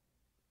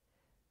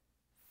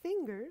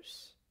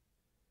 fingers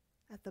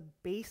at the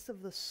base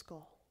of the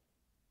skull.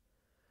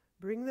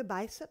 Bring the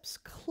biceps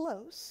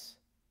close.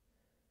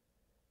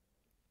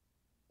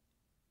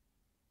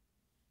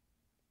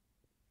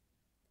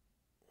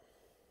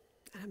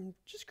 I'm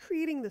just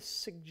creating the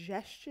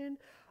suggestion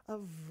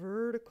of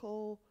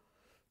vertical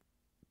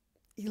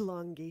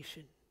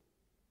elongation.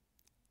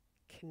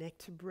 Connect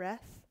to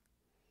breath.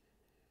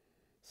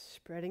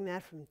 Spreading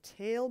that from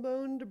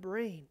tailbone to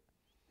brain.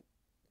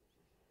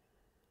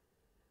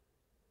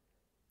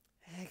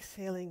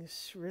 Exhaling,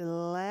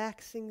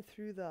 relaxing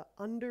through the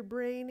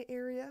underbrain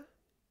area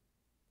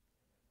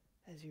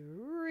as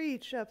you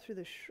reach up through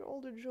the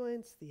shoulder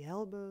joints, the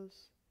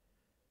elbows.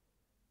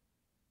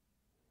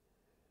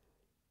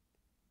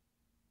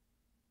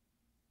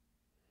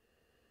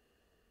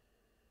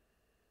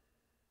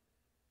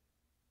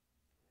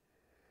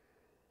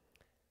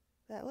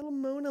 That little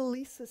Mona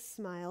Lisa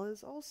smile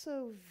is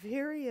also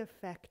very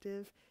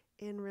effective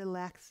in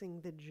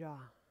relaxing the jaw.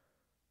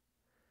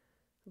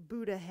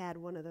 Buddha had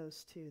one of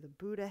those too. The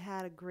Buddha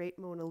had a great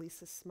Mona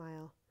Lisa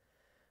smile.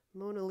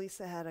 Mona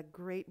Lisa had a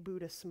great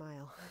Buddha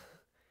smile.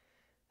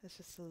 That's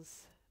just that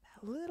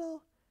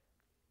little,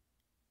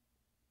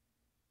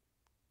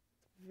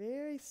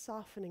 very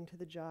softening to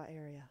the jaw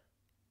area.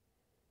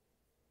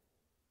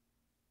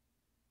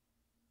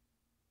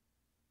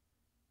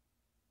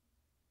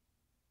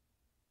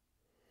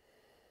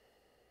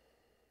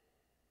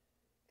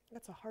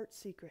 That's a heart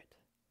secret.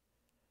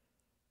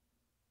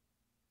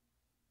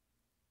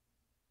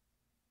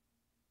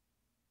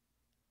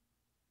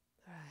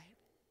 All right.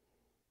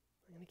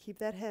 I'm going to keep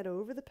that head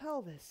over the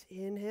pelvis.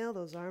 Inhale,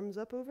 those arms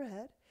up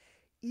overhead.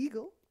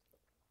 Eagle.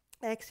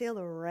 Exhale,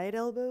 the right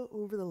elbow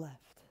over the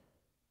left.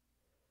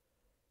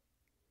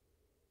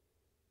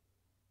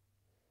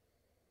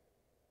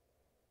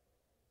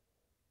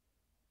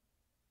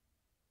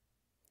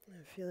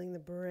 And feeling the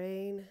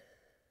brain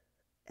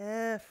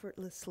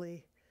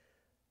effortlessly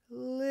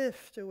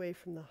lift away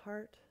from the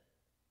heart.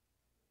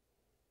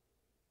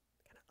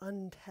 Kind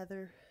of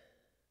untether.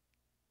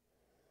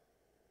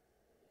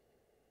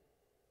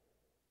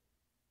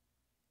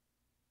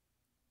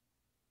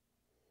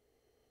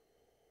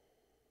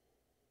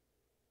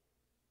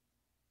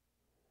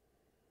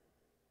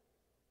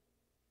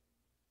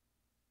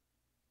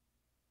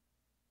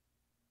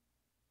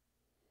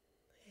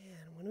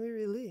 And when we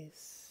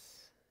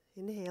release,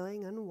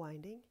 inhaling,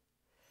 unwinding,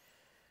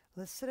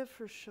 let's sit up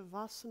for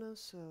Shavasana,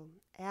 so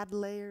add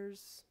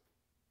layers,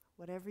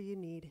 whatever you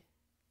need.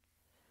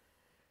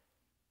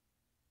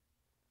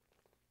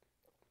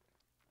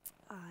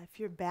 If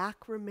your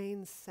back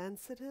remains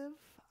sensitive,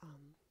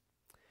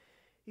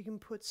 you can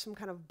put some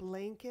kind of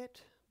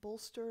blanket,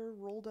 bolster,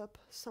 rolled up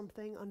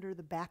something under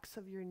the backs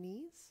of your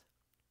knees.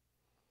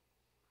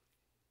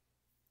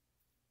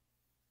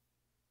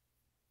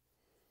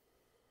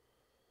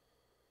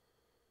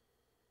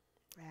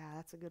 Yeah,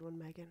 that's a good one,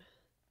 Megan.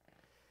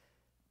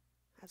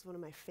 That's one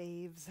of my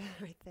faves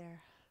right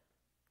there.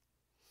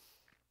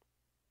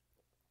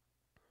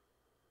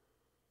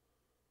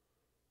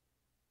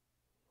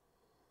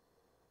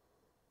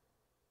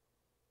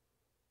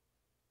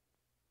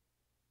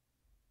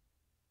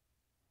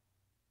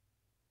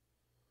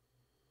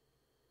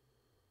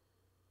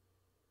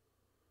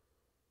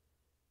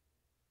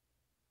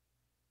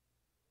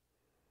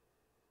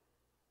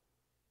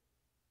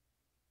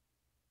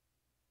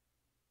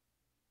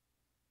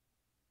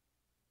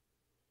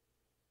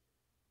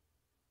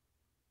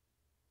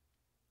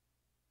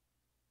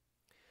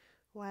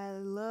 Why I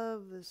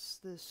love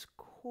this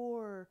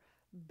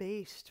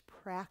core-based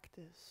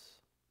practice,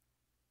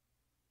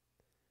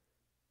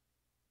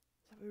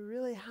 that we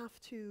really have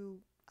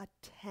to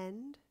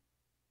attend,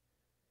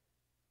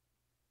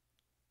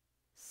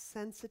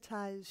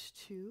 sensitize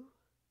to,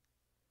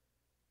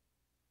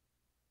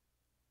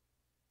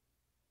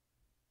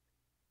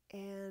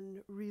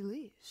 and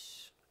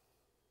release,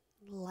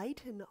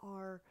 lighten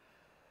our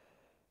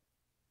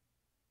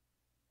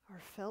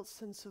felt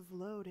sense of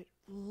load. It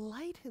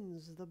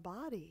lightens the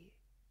body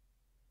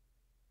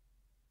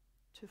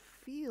to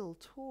feel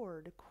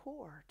toward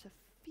core, to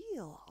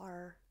feel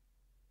our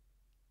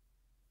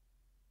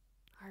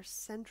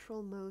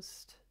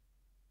centralmost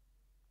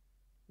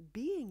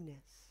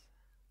beingness.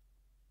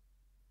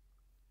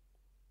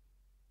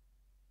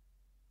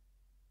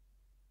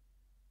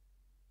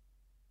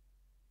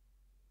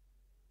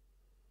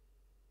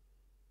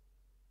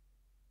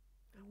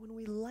 And when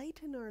we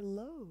lighten our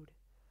load,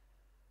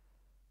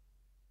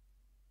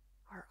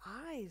 our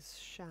eyes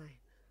shine.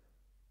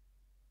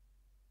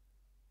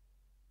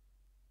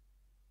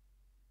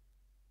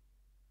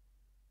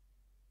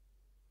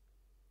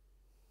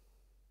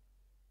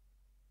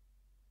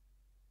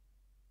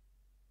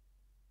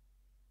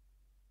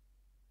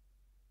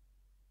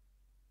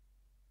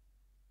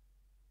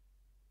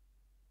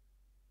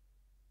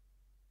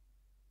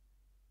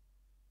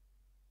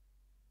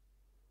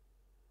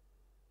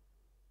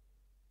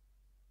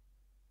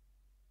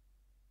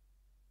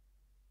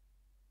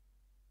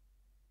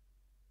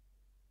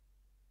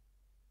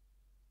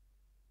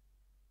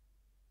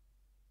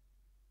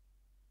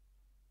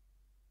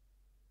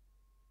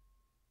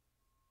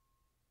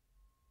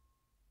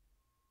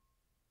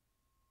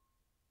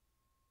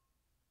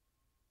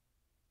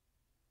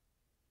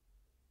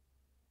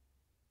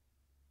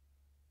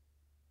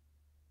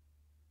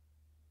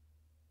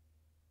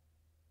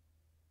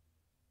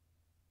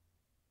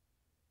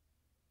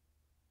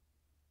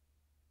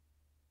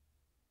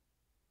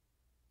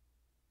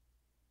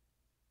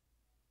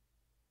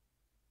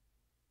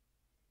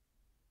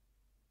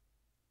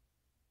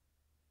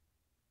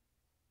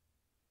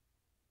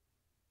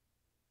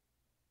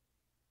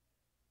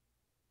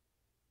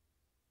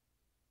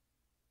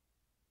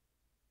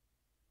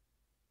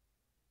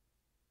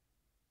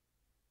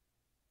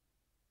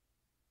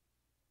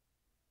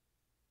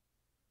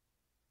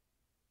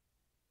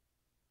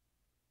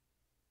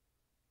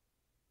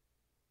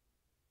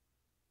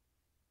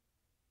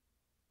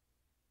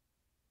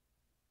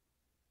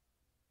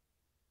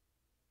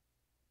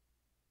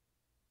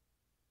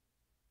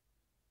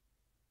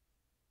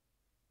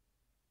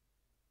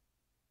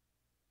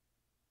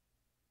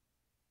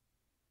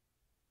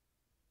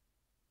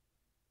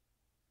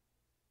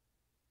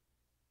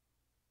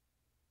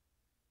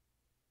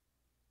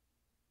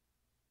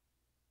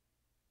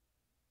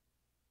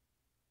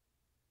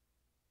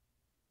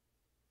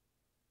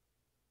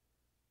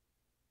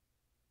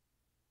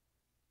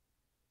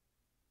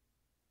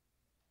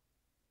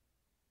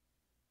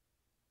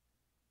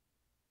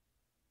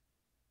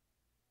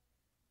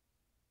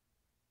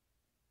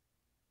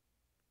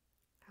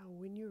 Now,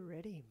 when you're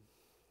ready,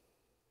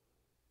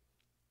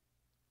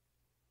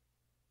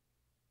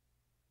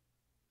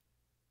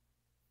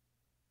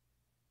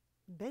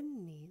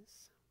 bend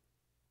knees,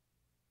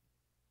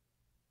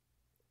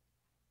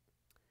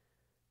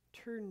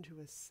 turn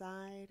to a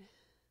side,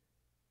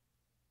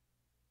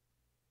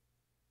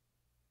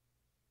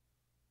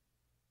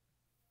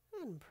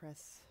 and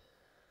press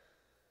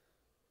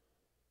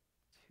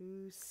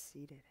to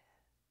seated.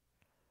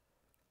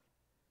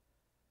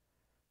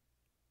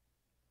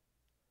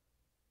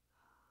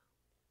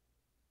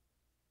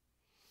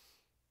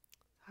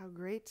 How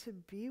great to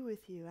be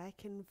with you. I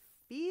can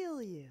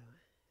feel you.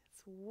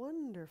 It's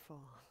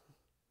wonderful.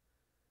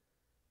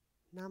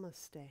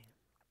 Namaste.